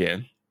something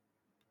again.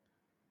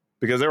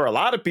 Because there were a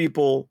lot of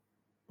people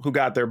who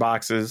got their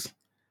boxes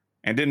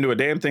and didn't do a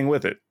damn thing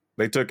with it.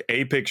 They took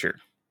a picture.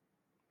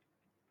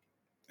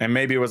 And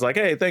maybe it was like,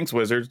 hey, thanks,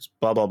 Wizards,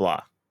 blah, blah,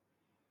 blah.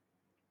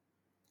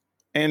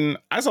 And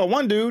I saw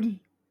one dude,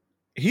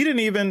 he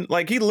didn't even,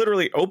 he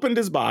literally opened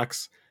his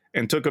box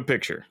and took a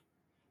picture.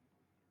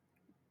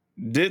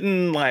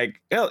 Didn't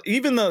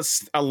even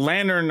a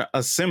lantern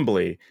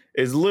assembly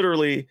is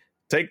literally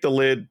take the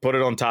lid, put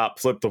it on top,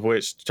 flip the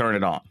switch, turn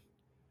it on.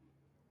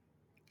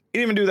 He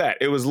didn't even do that.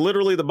 It was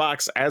literally the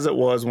box as it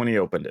was when he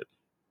opened it.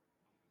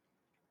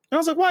 And I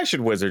was like, why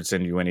should Wizards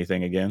send you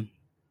anything again?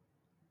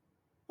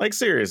 Like,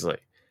 seriously.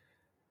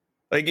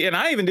 And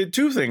I even did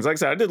 2 things. Like I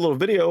said, I did a little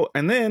video,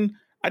 and then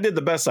I did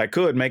the best I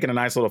could, making a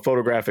nice little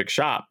photographic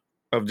shot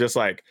of just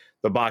like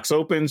the box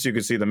opens. You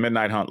could see the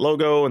Midnight Hunt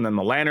logo, and then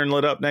the lantern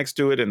lit up next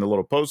to it, and the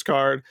little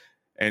postcard.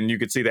 And you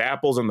could see the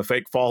apples and the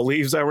fake fall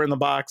leaves that were in the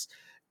box.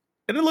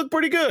 And it looked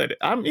pretty good.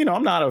 I'm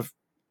not a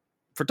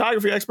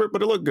photography expert,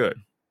 but it looked good.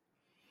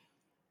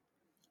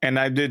 And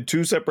I did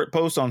 2 separate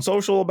posts on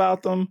social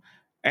about them.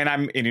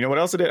 And you know what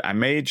else I did? I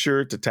made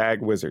sure to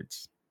tag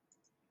Wizards.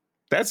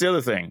 That's the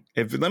other thing.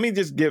 Let me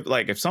just give,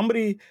 if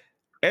somebody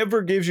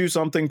whoever gives you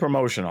something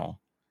promotional,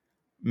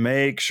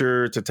 make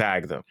sure to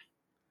tag them.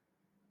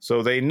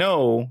 So they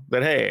know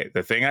that, hey,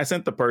 the thing I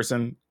sent the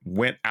person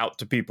went out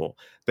to people.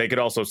 They could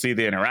also see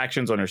the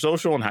interactions on your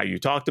social and how you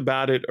talked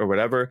about it or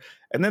whatever.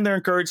 And then they're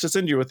encouraged to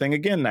send you a thing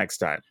again next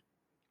time.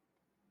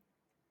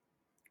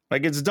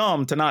 Like, it's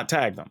dumb to not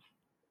tag them.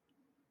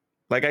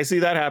 Like, I see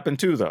that happen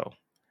too, though.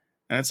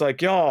 And it's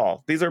like,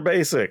 y'all, these are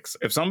basics.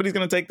 If somebody's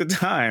going to take the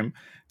time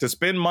to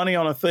spend money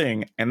on a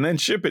thing and then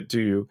ship it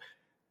to you,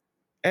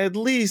 at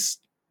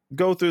least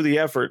go through the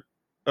effort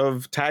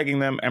of tagging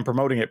them and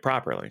promoting it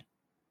properly.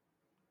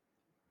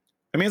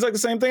 I mean, it's like the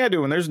same thing I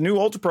do when there's new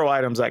Ultra Pro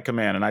items that come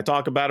in and I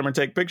talk about them or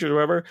take pictures or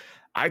whatever.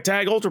 I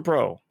tag Ultra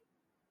Pro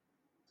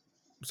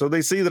so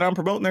they see that I'm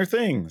promoting their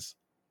things.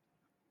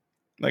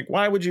 Like,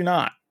 why would you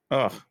not?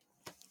 Ugh.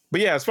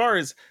 But yeah, as far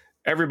as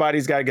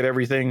everybody's got to get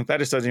everything, that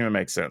just doesn't even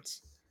make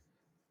sense.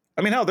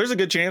 I mean, hell, there's a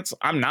good chance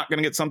I'm not going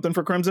to get something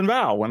for Crimson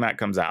Vow when that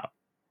comes out.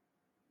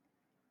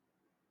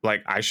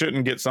 Like, I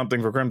shouldn't get something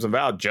for Crimson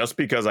Vow just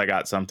because I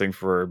got something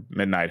for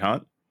Midnight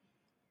Hunt.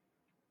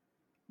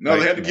 No,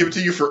 they had to give it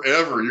to you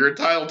forever. You're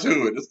entitled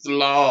to it. It's the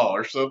law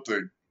or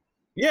something.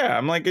 Yeah,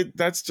 I'm like,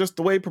 that's just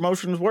the way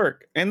promotions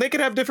work. And they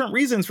could have different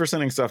reasons for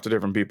sending stuff to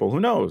different people. Who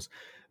knows?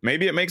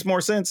 Maybe it makes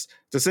more sense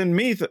to send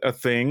me a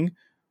thing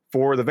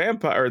for the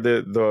vampire, or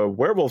the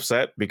werewolf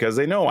set, because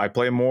they know I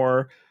play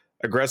more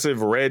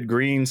aggressive red,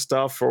 green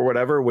stuff or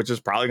whatever, which is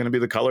probably going to be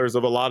the colors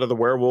of a lot of the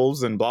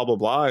werewolves and blah, blah,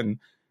 blah. And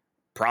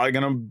probably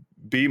going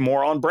to be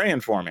more on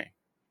brand for me.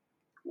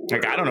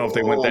 Like, I don't know if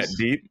they went that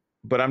deep,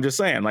 but I'm just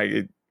saying,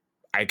 like,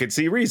 I could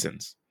see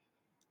reasons.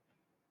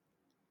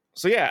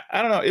 So yeah,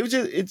 I don't know.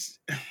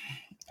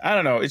 I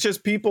don't know. It's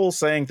just people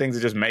saying things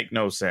that just make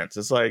no sense.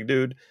 It's like,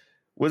 dude,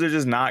 Wizards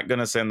is not going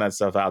to send that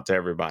stuff out to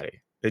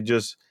everybody. It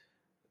just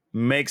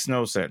makes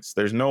no sense.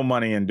 There's no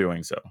money in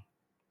doing so.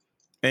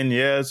 And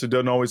yes, it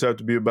doesn't always have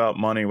to be about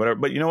money, whatever.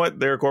 But you know what?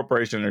 They're a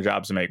corporation and their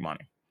job is to make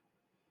money.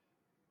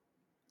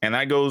 And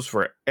that goes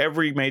for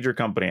every major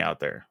company out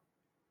there.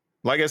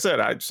 Like I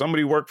said,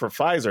 somebody worked for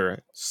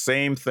Pfizer,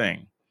 same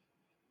thing.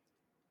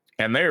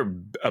 And they're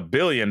 $1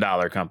 billion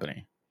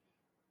company.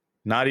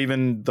 Not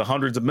even the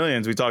hundreds of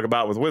millions we talk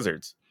about with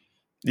Wizards.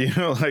 You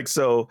know, like,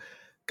 so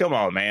come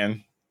on,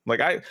 man.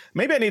 Like,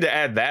 maybe I need to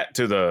add that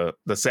to the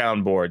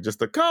soundboard. Just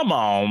the come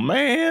on,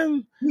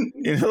 man.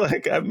 You know,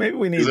 like, maybe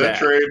we need that. Is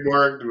that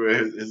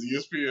trademarked? Is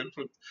ESPN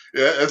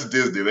yeah, that's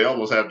Disney. They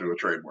almost have to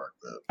trademark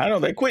that. I know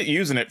they quit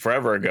using it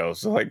forever ago.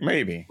 So, like,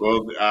 maybe.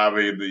 Well, I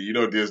mean, you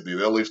know, Disney,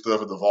 they'll leave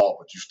stuff in the vault,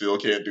 but you still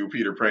can't do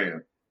Peter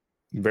Pan.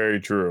 Very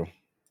true.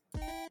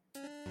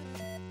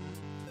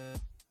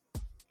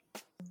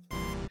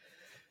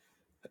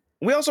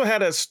 We also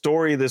had a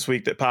story this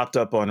week that popped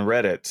up on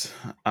Reddit.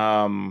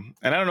 And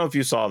I don't know if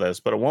you saw this,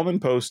 but a woman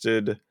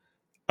posted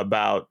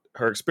about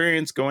her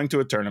experience going to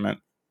a tournament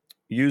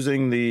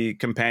using the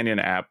companion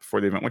app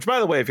for the event, which, by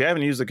the way, if you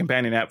haven't used the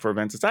companion app for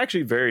events, it's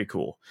actually very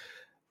cool.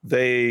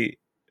 It's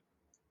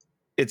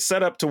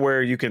set up to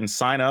where you can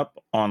sign up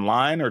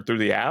online or through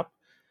the app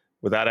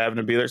without having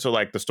to be there. So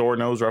like the store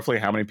knows roughly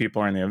how many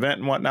people are in the event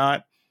and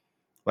whatnot.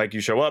 Like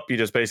you show up, you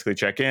just basically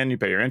check in, you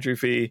pay your entry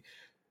fee.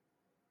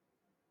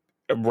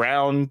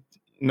 Round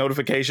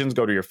notifications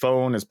go to your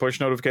phone as push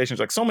notifications,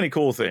 like so many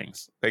cool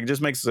things. Like, it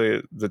just makes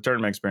the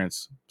tournament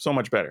experience so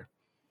much better.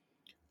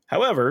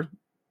 However,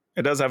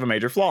 it does have a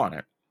major flaw in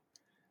it.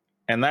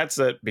 And that's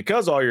that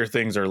because all your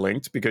things are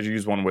linked, because you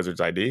use one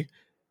Wizards ID,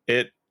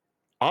 it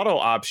auto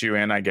opts you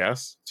in, I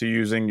guess, to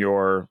using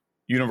your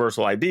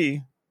universal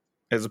ID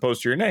as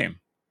opposed to your name.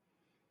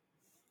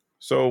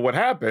 So what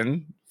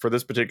happened for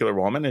this particular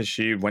woman is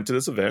she went to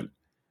this event.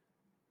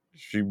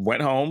 She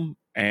went home,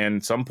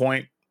 and some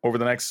point over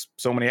the next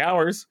so many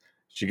hours,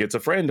 she gets a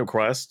friend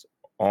request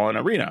on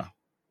Arena,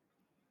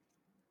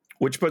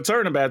 which puts her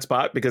in a bad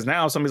spot because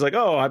now somebody's like,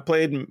 oh, I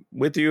played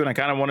with you and I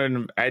kind of wanted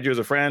to add you as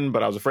a friend,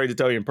 but I was afraid to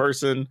tell you in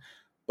person,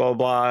 blah,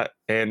 blah, blah.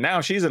 And now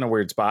she's in a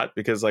weird spot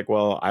because, like,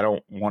 well, I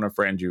don't want to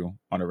friend you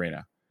on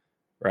Arena,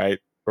 right?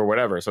 Or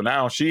whatever. So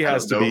now she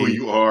has to be who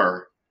you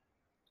are.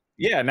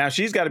 Yeah, now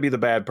she's got to be the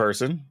bad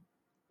person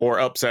or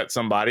upset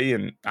somebody.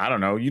 And I don't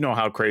know, you know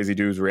how crazy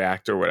dudes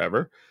react or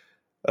whatever.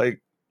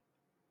 Like,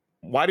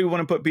 why do you want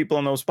to put people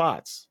in those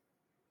spots?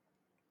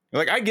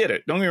 Like, I get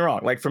it. Don't get me wrong.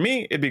 Like, for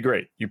me, it'd be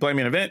great. You play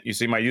me an event. You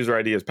see my user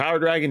ID is Power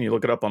Dragon. You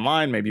look it up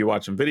online. Maybe you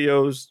watch some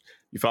videos.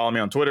 You follow me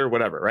on Twitter,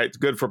 whatever, right? It's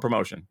good for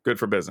promotion, good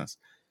for business.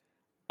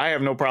 I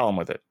have no problem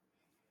with it.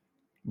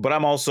 But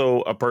I'm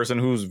also a person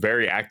who's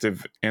very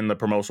active in the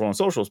promotional and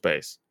social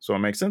space. So it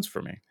makes sense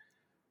for me.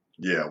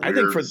 Yeah, I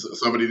think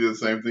somebody did the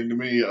same thing to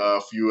me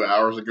a few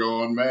hours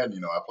ago on Madden.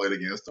 You know, I played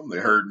against them. They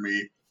heard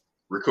me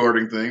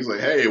recording things like,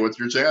 hey, what's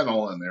your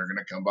channel? And they're going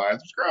to come by and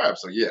subscribe.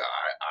 So yeah,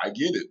 I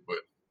get it, but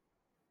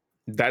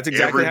that's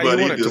exactly how you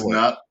want it to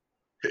work.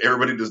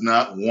 Everybody does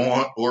not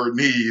want or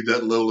need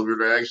that level of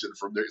interaction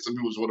from there. Some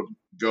people just want to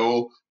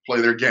go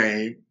play their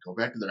game, go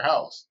back to their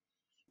house.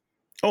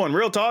 Oh, and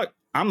real talk,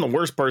 I'm the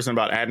worst person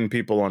about adding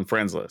people on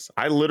friends lists.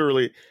 I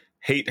literally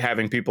hate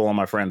having people on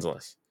my friends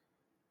list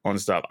on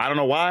stuff. I don't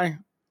know why.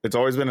 It's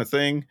always been a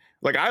thing.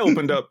 Like I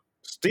opened up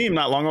Steam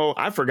not long ago.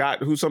 I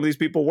forgot who some of these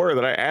people were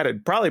that I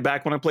added probably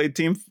back when I played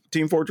Team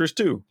Fortress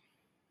 2.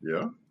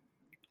 Yeah.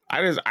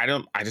 I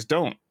just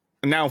don't.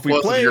 Now, if we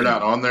Plus, play, if you're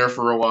not on there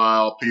for a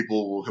while,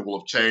 people will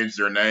have changed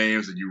their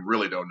names, and you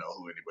really don't know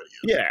who anybody is.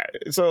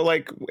 Yeah. So,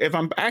 like, if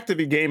I'm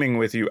actively gaming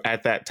with you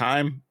at that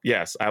time,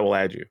 yes, I will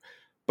add you.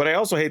 But I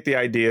also hate the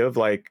idea of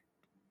like,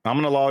 I'm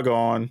gonna log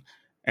on,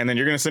 and then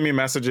you're gonna send me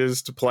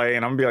messages to play,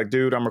 and I'm gonna be like,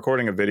 dude, I'm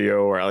recording a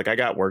video, or like, I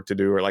got work to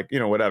do, or like,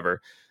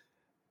 whatever.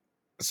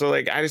 So,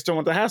 like, I just don't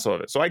want the hassle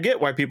of it. So I get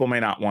why people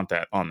may not want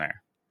that on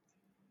there.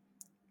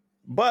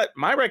 But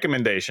my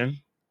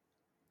recommendation,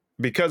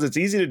 because it's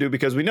easy to do,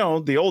 because we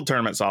know the old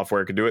tournament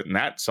software could do it, and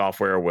that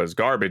software was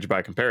garbage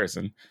by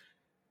comparison,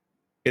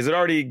 is it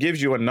already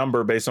gives you a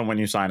number based on when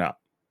you sign up.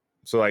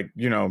 So like,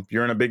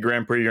 you're in a big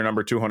Grand Prix, you're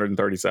number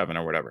 237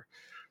 or whatever.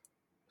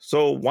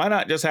 So why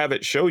not just have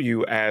it show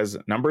you as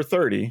number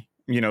 30,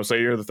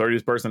 say you're the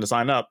 30th person to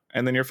sign up,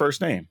 and then your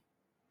first name.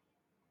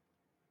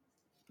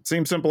 It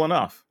seems simple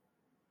enough.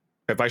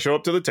 If I show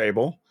up to the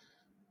table,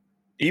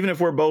 even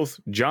if we're both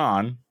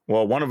John,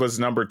 well, one of us is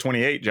number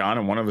 28 John,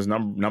 and one of us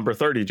number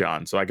 30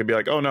 John. So I could be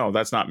like, oh no,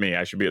 that's not me.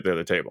 I should be at the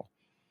other table.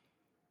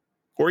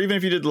 Or even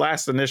if you did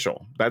last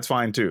initial, that's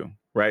fine too,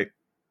 right?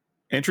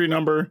 Entry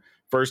number,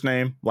 first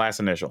name, last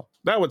initial.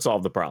 That would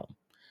solve the problem.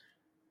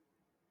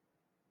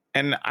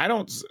 And I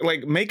don't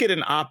make it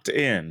an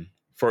opt-in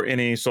for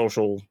any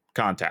social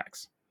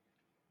contacts.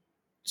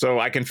 So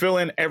I can fill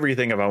in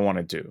everything if I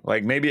wanted to.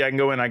 Like maybe I can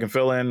go in, I can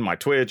fill in my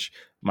Twitch,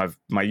 my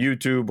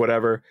YouTube,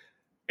 whatever.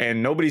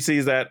 And nobody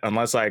sees that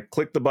unless I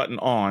click the button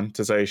on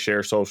to say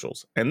share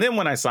socials. And then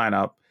when I sign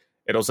up,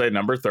 it'll say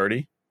number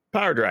 30,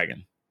 Power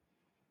Dragon.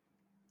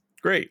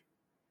 Great.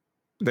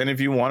 Then if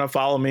you want to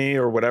follow me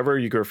or whatever,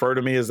 you can refer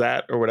to me as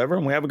that or whatever,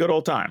 and we have a good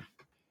old time.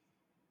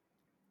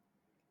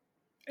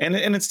 And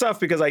it's tough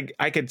because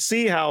I could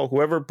see how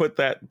whoever put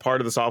that part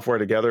of the software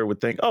together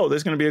would think, oh,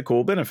 there's going to be a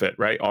cool benefit,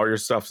 right? All your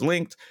stuff's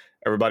linked.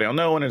 Everybody will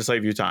know, and it'll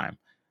save you time.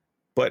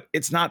 But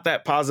it's not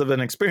that positive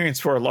an experience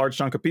for a large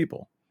chunk of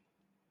people.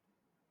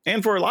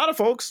 And for a lot of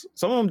folks,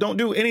 some of them don't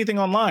do anything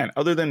online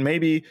other than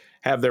maybe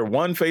have their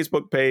one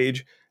Facebook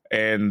page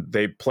and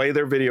they play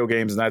their video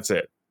games and that's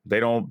it. They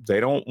don't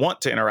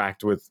want to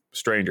interact with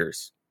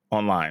strangers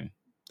online.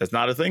 That's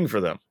not a thing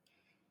for them.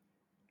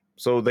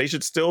 So they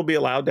should still be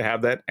allowed to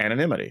have that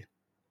anonymity.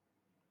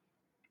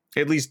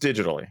 At least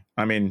digitally.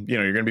 I mean,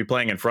 you're going to be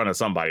playing in front of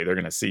somebody. They're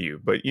going to see you,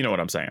 but you know what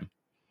I'm saying?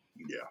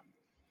 Yeah.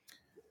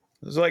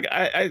 It's like,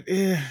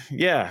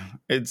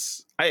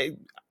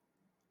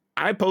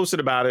 I posted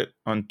about it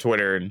on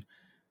Twitter and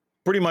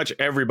pretty much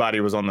everybody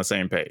was on the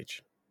same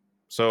page.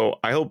 So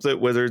I hope that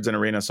Wizards and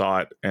Arena saw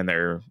it and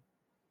they're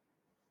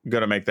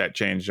going to make that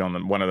change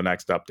on one of the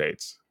next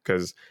updates,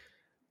 because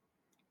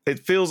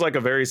it feels like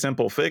a very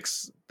simple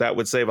fix that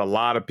would save a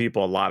lot of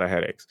people a lot of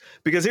headaches.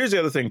 Because here's the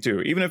other thing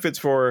too, even if it's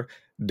for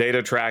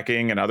data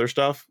tracking and other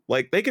stuff,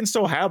 like they can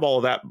still have all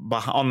of that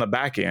on the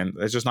back end.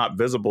 It's just not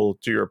visible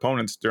to your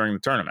opponents during the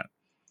tournament.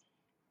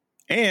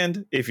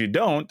 And if you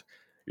don't,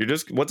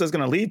 what that's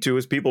going to lead to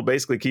is people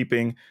basically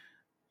keeping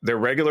their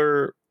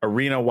regular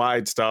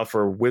arena-wide stuff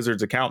or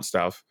Wizards account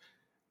stuff,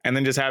 and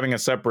then just having a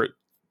separate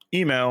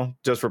email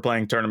just for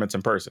playing tournaments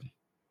in person.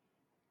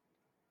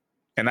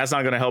 And that's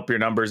not going to help your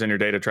numbers and your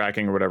data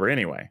tracking or whatever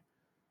anyway.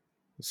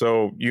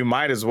 So you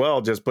might as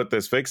well just put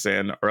this fix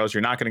in, or else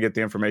you're not going to get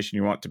the information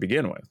you want to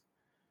begin with.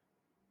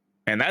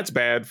 And that's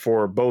bad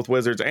for both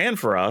Wizards and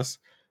for us,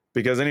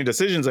 because any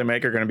decisions they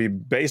make are going to be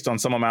based on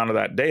some amount of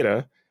that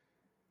data,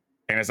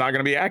 and it's not going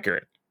to be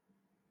accurate.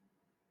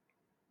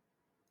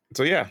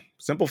 So yeah,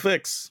 simple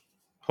fix.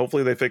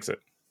 Hopefully they fix it.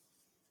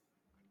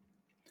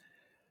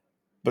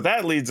 But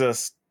that leads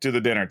us to the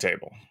dinner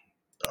table.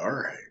 All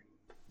right.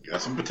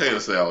 Got some potato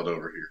salad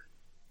over here.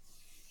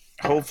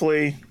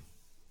 Hopefully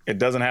it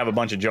doesn't have a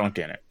bunch of junk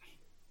in it.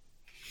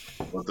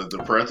 What,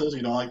 the pretzels?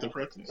 You don't like the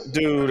pretzels?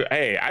 Dude,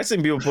 hey, I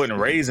seen people putting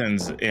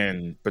raisins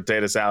in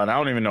potato salad. I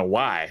don't even know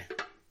why.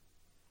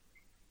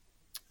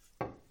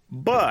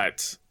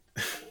 But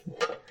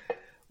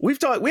we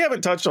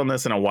haven't touched on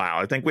this in a while.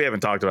 I think we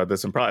haven't talked about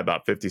this in probably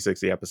about 50,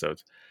 60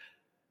 episodes.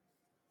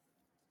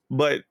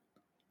 But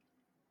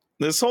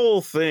this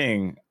whole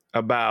thing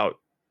about,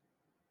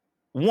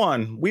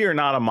 one, we are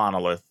not a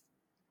monolith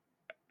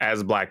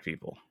as Black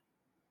people,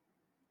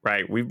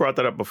 right? We've brought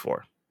that up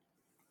before.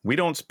 We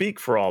don't speak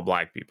for all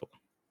Black people.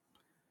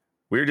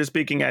 We're just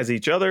speaking as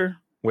each other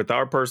with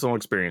our personal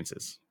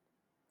experiences.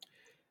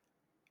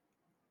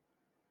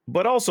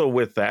 But also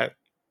with that,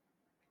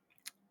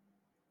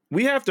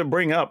 we have to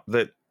bring up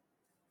that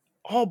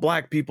all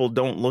Black people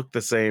don't look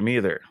the same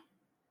either.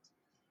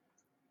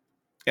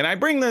 And I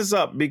bring this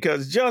up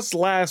because just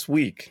last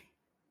week,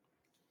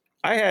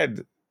 I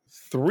had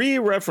 3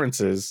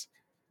 references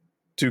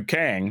to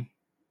Kang,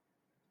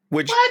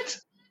 which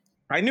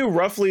I knew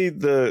roughly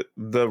the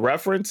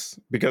reference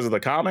because of the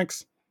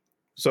comics.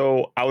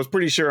 So I was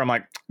pretty sure, I'm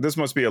like, this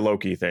must be a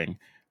Loki thing.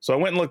 So I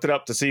went and looked it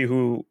up to see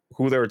who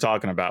they were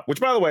talking about, which,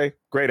 by the way,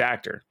 great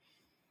actor.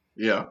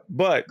 Yeah.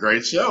 But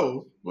Great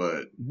show,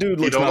 but dude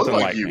he looks don't look nothing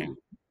like like me. you.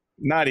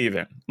 Not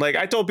even. Like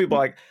I told people,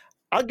 like,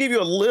 I'll give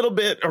you a little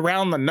bit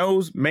around the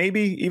nose,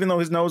 maybe, even though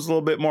his nose is a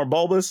little bit more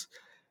bulbous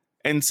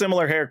and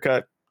similar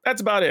haircut. That's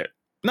about it.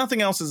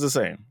 Nothing else is the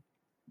same.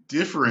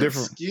 Different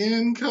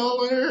skin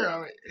color. I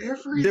mean,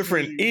 everything.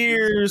 Different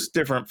ears,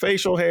 different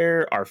facial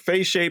hair. Our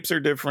face shapes are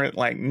different.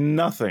 Like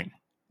nothing.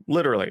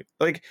 Literally.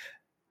 Like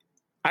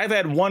I've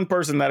had one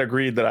person that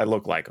agreed that I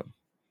look like him.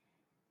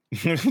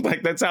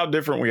 Like that's how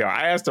different we are.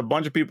 I asked a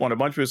bunch of people and a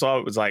bunch of people saw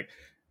it was like,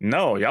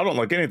 no, y'all don't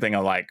look anything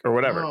alike or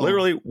whatever. No.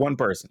 Literally one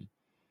person.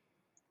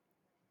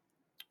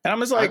 And I'm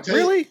just like,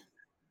 really?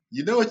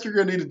 You know what you're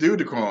going to need to do,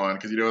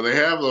 Daquan? Because, they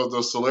have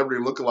those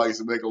celebrity lookalikes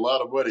that make a lot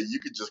of money. You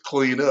could just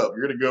clean up.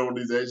 You're going to go with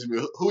these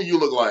agents. Who you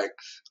look like?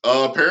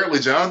 Apparently,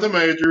 Jonathan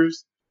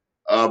Majors,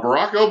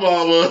 Barack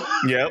Obama,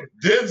 yep.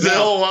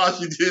 Denzel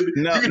Washington.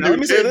 No, you can do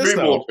 10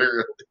 people,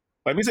 apparently.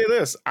 Let me say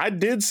this. I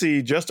did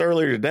see just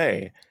earlier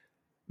today,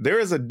 there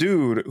is a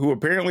dude who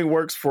apparently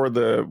works for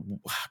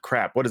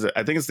what is it?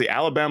 I think it's the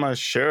Alabama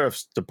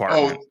Sheriff's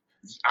Department. Oh,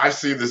 I've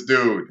seen this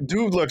dude.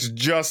 Dude looks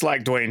just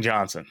like Dwayne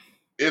Johnson.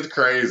 It's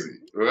crazy.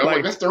 I'm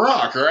like, that's The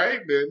Rock, right?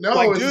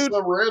 No, it's just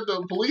some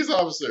random police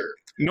officer.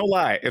 No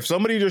lie. If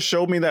somebody just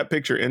showed me that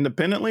picture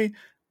independently,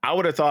 I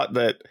would have thought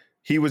that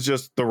he was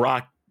just The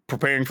Rock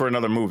preparing for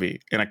another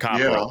movie in a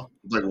cop role.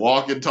 Like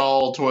Walking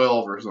Tall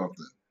 12 or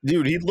something.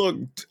 Dude, he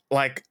looked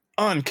like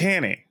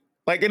uncanny.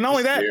 Like, and not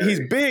only that, he's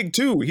big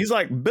too. He's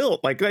like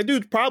built. Like that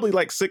dude's probably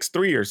like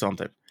 6'3" or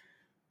something.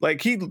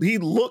 Like he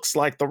looks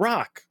like The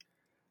Rock.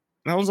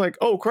 And I was like,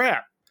 oh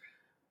crap.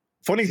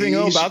 Funny thing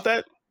about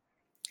that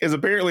is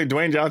apparently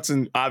Dwayne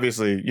Johnson,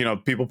 obviously,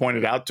 people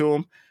pointed out to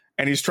him,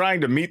 and he's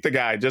trying to meet the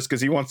guy just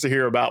because he wants to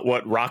hear about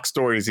what rock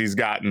stories he's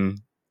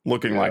gotten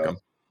looking like him.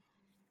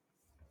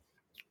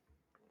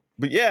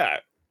 But yeah,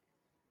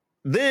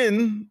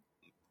 then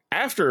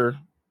after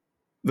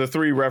the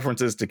 3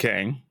 references to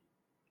Kang,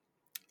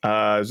 it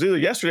was either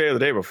yesterday or the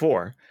day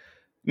before.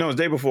 No, it was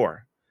the day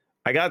before.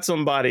 I got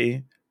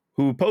somebody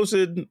who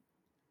posted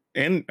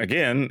in a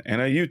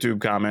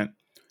YouTube comment,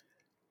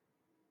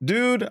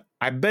 dude,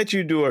 I bet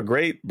you do a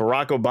great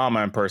Barack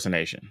Obama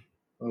impersonation.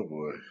 Oh,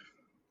 boy.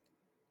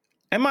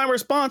 And my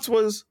response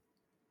was,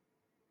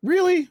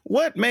 really?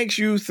 What makes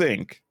you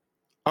think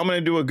I'm going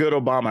to do a good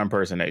Obama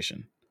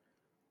impersonation?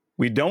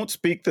 We don't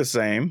speak the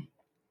same.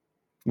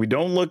 We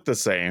don't look the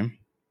same,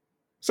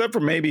 except for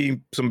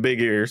maybe some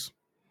big ears.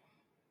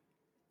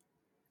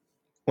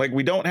 Like,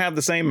 we don't have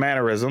the same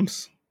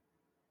mannerisms.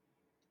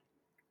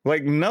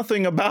 Like,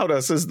 nothing about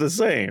us is the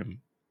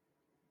same.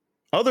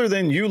 Other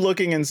than you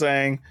looking and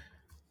saying,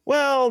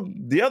 well,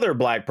 the other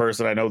black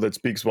person I know that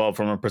speaks well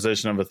from a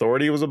position of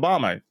authority was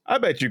Obama. I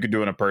bet you could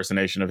do an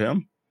impersonation of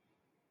him.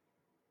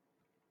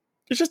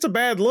 It's just a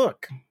bad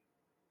look.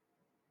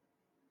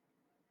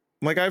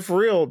 Like, I for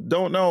real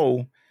don't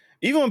know.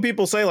 Even when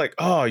people say like,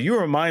 oh, you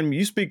remind me,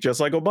 you speak just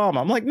like Obama.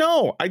 I'm like,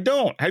 no, I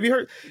don't. Have you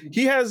heard?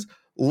 He has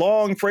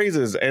long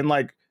phrases and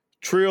like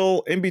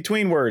trill in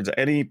between words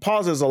and he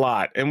pauses a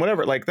lot and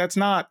whatever. Like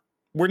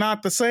we're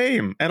not the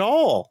same at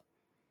all.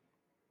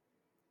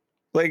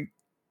 Like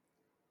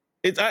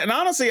and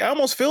honestly, I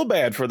almost feel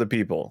bad for the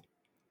people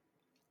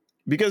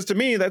because to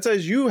me that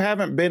says you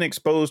haven't been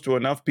exposed to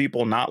enough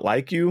people not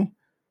like you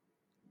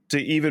to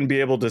even be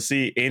able to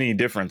see any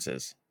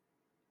differences,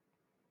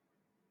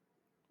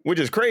 which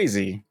is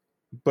crazy.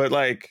 But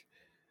like,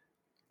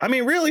 I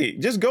mean, really,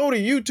 just go to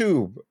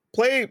YouTube,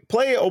 play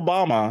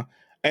Obama,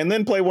 and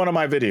then play one of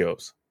my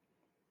videos.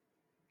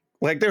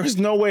 Like, there's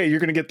no way you're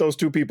going to get those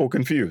two people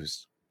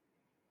confused.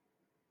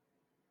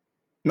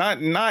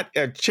 Not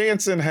a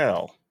chance in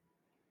hell.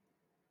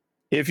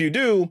 If you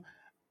do,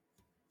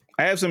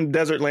 I have some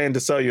desert land to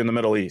sell you in the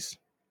Middle East.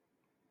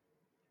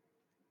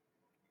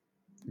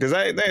 Because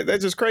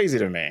that's just crazy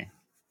to me.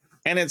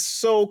 And it's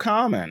so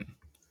common.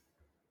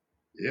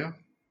 Yeah.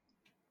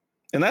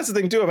 And that's the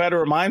thing, too. I've had to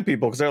remind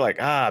people because they're like,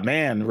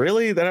 man,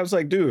 really? Then I was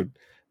like, dude,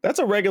 that's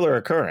a regular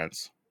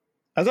occurrence.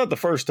 That's not the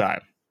first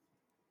time.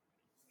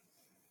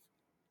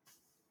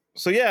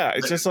 So, yeah,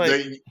 it's just like,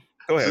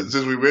 go ahead.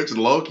 Since we mentioned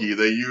Loki,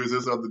 they use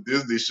this on the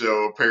Disney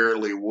show,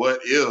 apparently,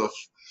 What If,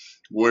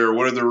 where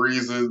one of the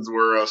reasons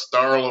where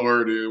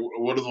Star-Lord,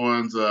 one of the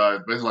ones,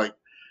 basically like,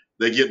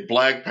 they get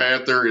Black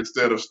Panther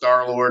instead of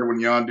Star-Lord when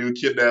Yondu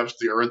kidnaps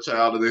the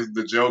Earthchild, and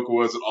the joke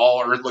was that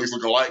all Earthlings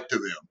look alike to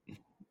them.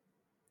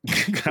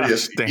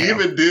 Gosh, damn.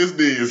 Even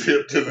Disney is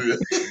hip to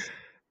this.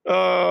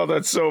 Oh,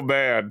 that's so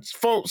bad.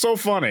 So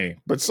funny,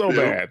 but so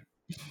bad.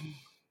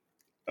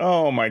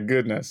 Oh my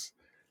goodness.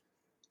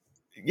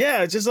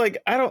 Yeah, it's just like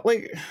I don't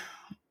like.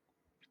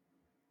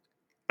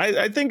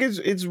 I think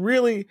it's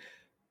really,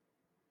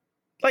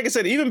 like I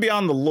said, even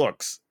beyond the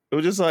looks, it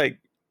was just like,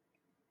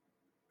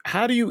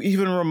 how do you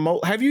even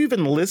have you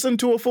even listened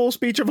to a full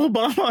speech of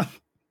Obama?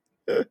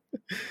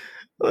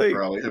 Like,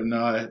 probably have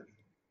not.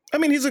 I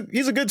mean, he's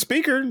a good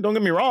speaker. Don't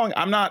get me wrong.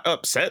 I'm not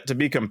upset to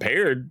be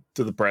compared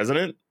to the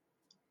president.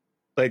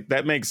 Like,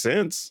 that makes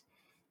sense.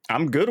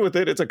 I'm good with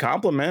it. It's a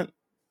compliment.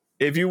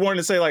 If you wanted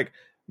to say like,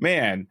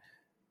 man,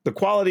 the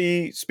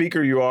quality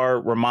speaker you are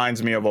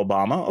reminds me of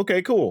Obama.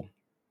 Okay, cool.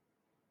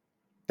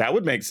 That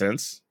would make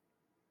sense.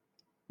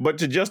 But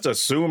to just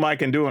assume I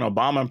can do an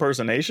Obama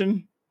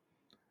impersonation?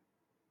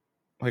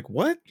 Like,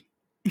 what?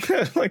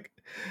 Like,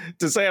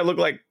 to say I look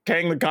like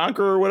Kang the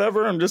Conqueror or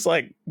whatever, I'm just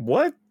like,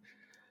 what?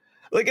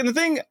 Like, and the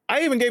thing,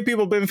 I even gave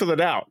people benefit of the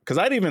doubt, because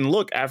I didn't even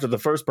look after the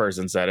first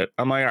person said it.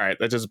 I'm like, all right,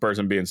 that's just a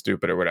person being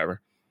stupid or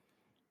whatever.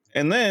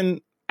 And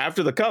then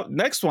after the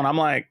next one, I'm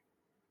like,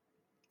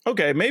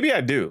 okay, maybe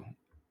I do.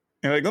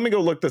 And like, let me go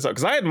look this up,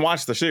 because I hadn't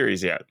watched the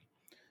series yet.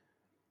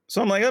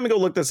 So I'm like, let me go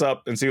look this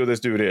up and see who this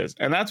dude is.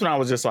 And that's when I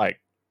was just like,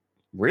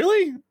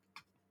 really?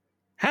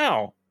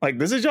 How? Like,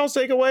 this is y'all's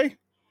takeaway?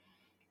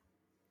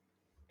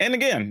 And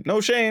again,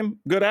 no shame,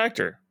 good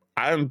actor.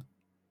 I'm,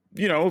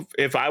 you know,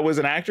 if I was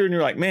an actor and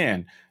you're like,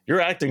 man, your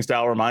acting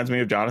style reminds me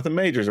of Jonathan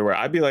Majors, or where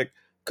I'd be like,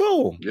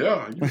 cool.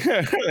 Yeah.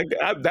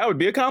 Like, that would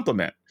be a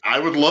compliment. I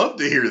would love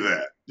to hear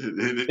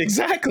that.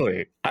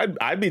 Exactly.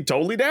 I'd be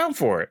totally down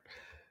for it.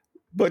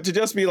 But to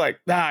just be like,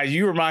 nah,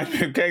 you remind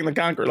me of Kang the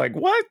Conqueror. Like,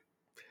 what?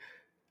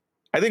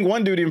 I think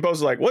one dude even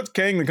posted like, what's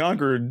Kang the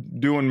Conqueror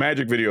doing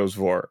magic videos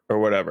for, or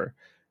whatever.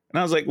 And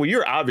I was like, well,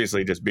 you're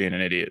obviously just being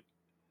an idiot.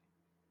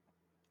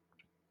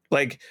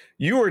 Like,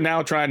 you are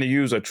now trying to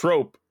use a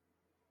trope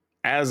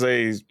as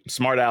a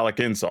smart aleck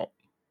insult.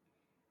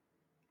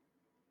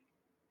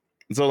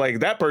 So like,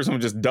 that person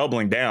was just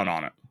doubling down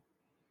on it.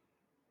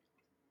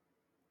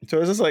 So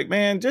it's just like,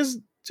 man,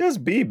 just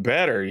be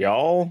better,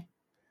 y'all.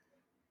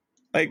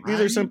 Like, these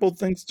are simple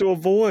things to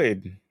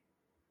avoid.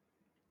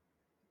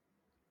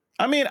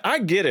 I mean, I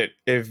get it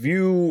if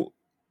you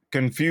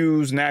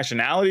confuse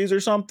nationalities or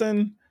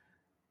something,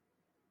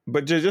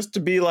 but just to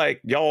be like,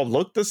 y'all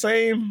look the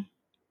same,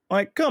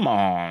 like, come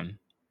on.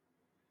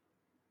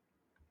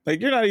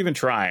 Like, you're not even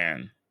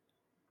trying.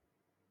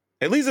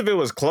 At least if it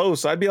was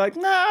close, I'd be like,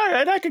 nah, all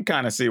right, I could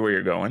kind of see where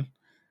you're going.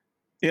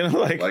 You know,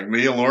 like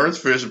me and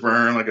Lawrence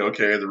Fishburne, like,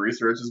 okay, the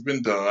research has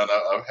been done.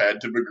 I've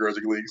had to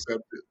begrudgingly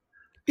accept it.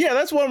 Yeah,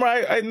 that's one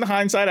where I in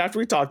hindsight, after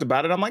we talked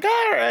about it, I'm like,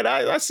 all right,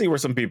 I see where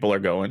some people are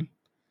going.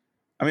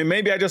 I mean,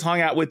 maybe I just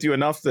hung out with you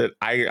enough that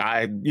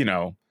I you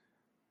know,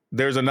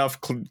 there's enough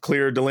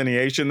clear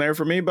delineation there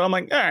for me. But I'm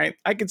like, all right,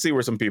 I can see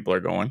where some people are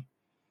going.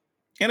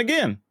 And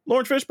again,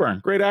 Lawrence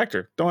Fishburne, great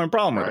actor. Don't have a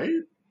problem with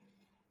it.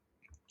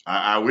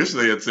 I wish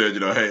they had said, you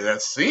know, hey,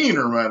 that scene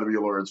reminded me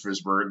of Lawrence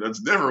Fishburne.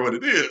 That's never what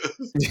it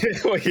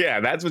is. Well, yeah,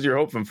 that's what you're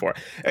hoping for.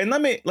 And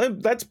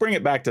let's bring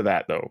it back to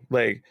that, though.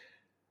 Like,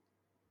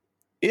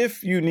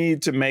 if you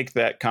need to make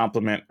that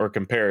compliment or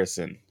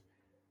comparison,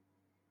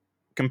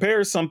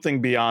 compare something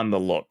beyond the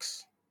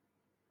looks,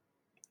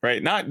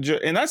 right?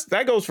 And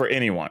that goes for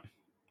anyone.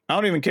 I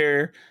don't even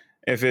care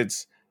if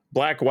it's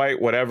black,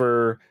 white,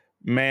 whatever,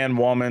 man,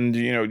 woman,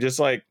 you know, just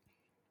like,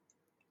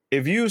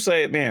 if you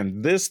say,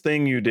 man, this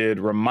thing you did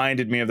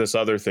reminded me of this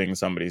other thing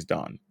somebody's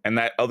done, and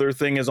that other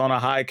thing is on a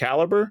high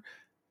caliber,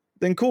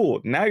 then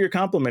cool. Now you're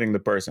complimenting the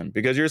person,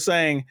 because you're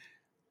saying,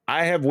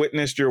 I have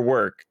witnessed your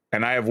work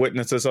and I have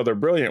witnessed this other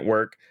brilliant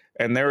work,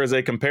 and there is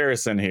a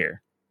comparison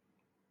here.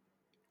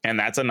 And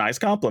that's a nice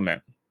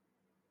compliment.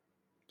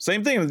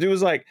 Same thing. The dude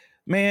was like,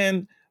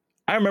 man,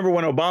 I remember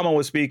when Obama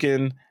was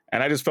speaking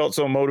and I just felt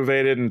so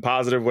motivated and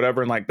positive,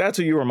 whatever. And like, that's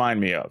who you remind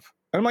me of.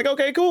 And I'm like,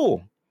 okay,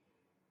 cool.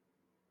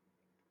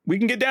 We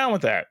can get down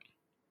with that.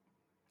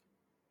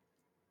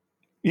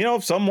 You know,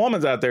 if some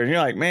woman's out there and you're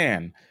like,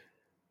 man,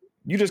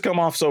 you just come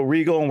off so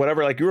regal and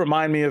whatever, like, you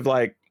remind me of,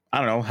 like, I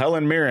don't know,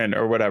 Helen Mirren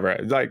or whatever.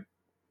 Like,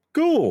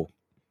 cool.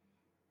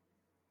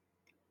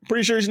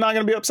 Pretty sure she's not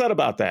going to be upset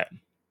about that.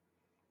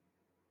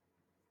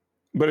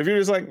 But if you're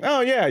just like, oh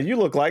yeah, you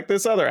look like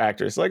this other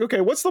actress, like, okay,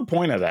 what's the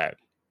point of that?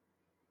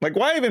 Like,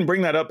 why even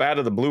bring that up out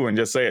of the blue and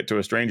just say it to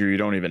a stranger you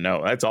don't even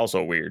know? That's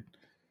also weird.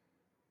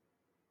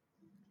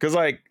 Because,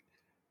 like,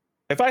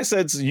 if I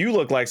said you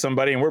look like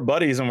somebody and we're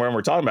buddies and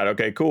we're talking about it,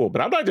 okay, cool.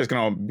 But I'm not just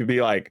going to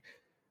be like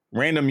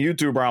random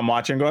YouTuber I'm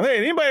watching going, hey,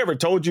 anybody ever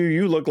told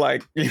you look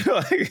like, you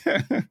know, like,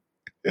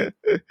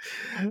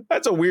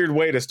 that's a weird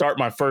way to start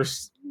my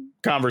first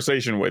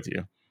conversation with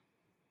you.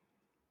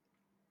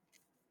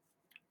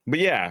 But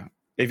yeah,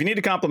 if you need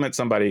to compliment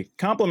somebody,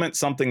 compliment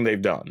something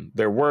they've done,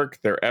 their work,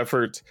 their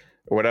effort,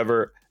 or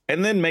whatever,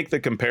 and then make the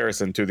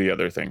comparison to the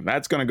other thing.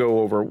 That's going to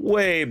go over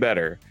way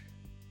better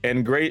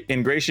and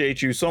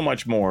ingratiate you so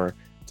much more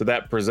to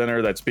that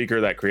presenter, that speaker,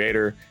 that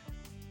creator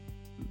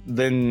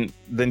than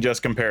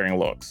just comparing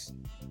looks.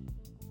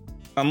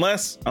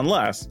 Unless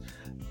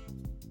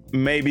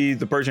maybe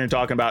the person you're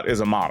talking about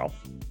is a model.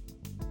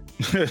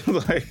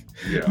 Like,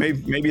 yeah.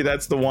 maybe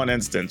that's the one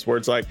instance where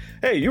it's like,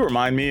 hey, you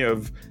remind me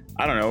of,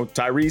 I don't know,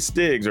 Tyrese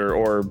Stiggs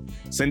or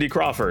Cindy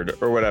Crawford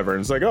or whatever.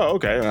 And it's like, oh,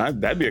 okay,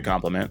 that'd be a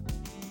compliment.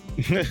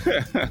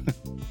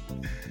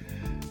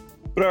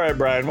 But all right,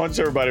 Brian, why don't you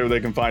tell everybody where they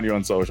can find you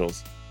on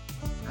socials?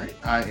 All right,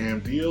 I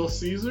am DL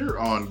Caesar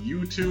on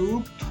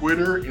YouTube,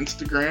 Twitter,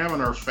 Instagram,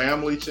 and our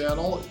family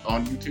channel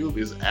on YouTube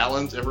is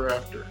Alan's Ever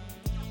After.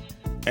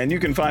 And you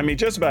can find me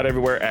just about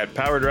everywhere at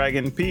Power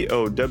Dragon,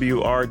 POWRDRAGN,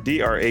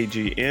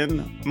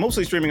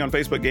 mostly streaming on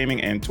Facebook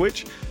Gaming and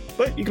Twitch.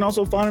 but you can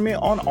also find me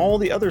on all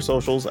the other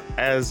socials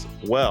as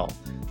well.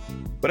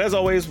 But as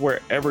always,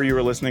 wherever you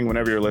are listening,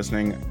 whenever you're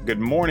listening, good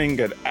morning,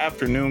 good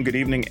afternoon, good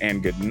evening,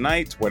 and good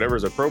night, whatever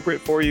is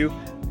appropriate for you.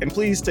 And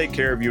please take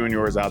care of you and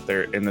yours out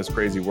there in this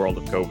crazy world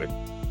of COVID.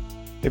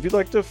 If you'd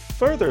like to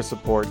further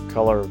support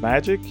Color of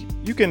Magic,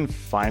 you can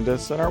find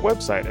us on our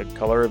website at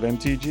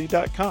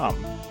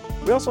colorofmtg.com.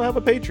 We also have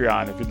a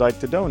Patreon if you'd like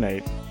to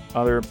donate,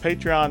 under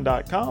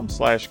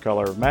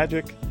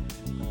patreon.com/colorofmagic.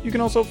 You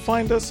can also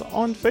find us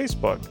on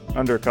Facebook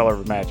under Color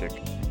of Magic.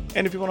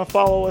 And if you want to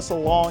follow us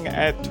along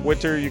at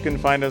Twitter, you can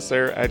find us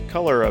there at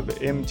Color of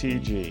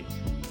MTG.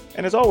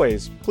 And as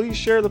always, please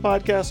share the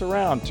podcast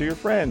around to your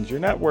friends, your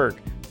network,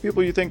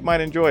 people you think might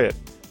enjoy it,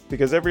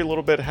 because every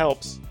little bit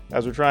helps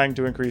as we're trying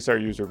to increase our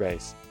user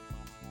base.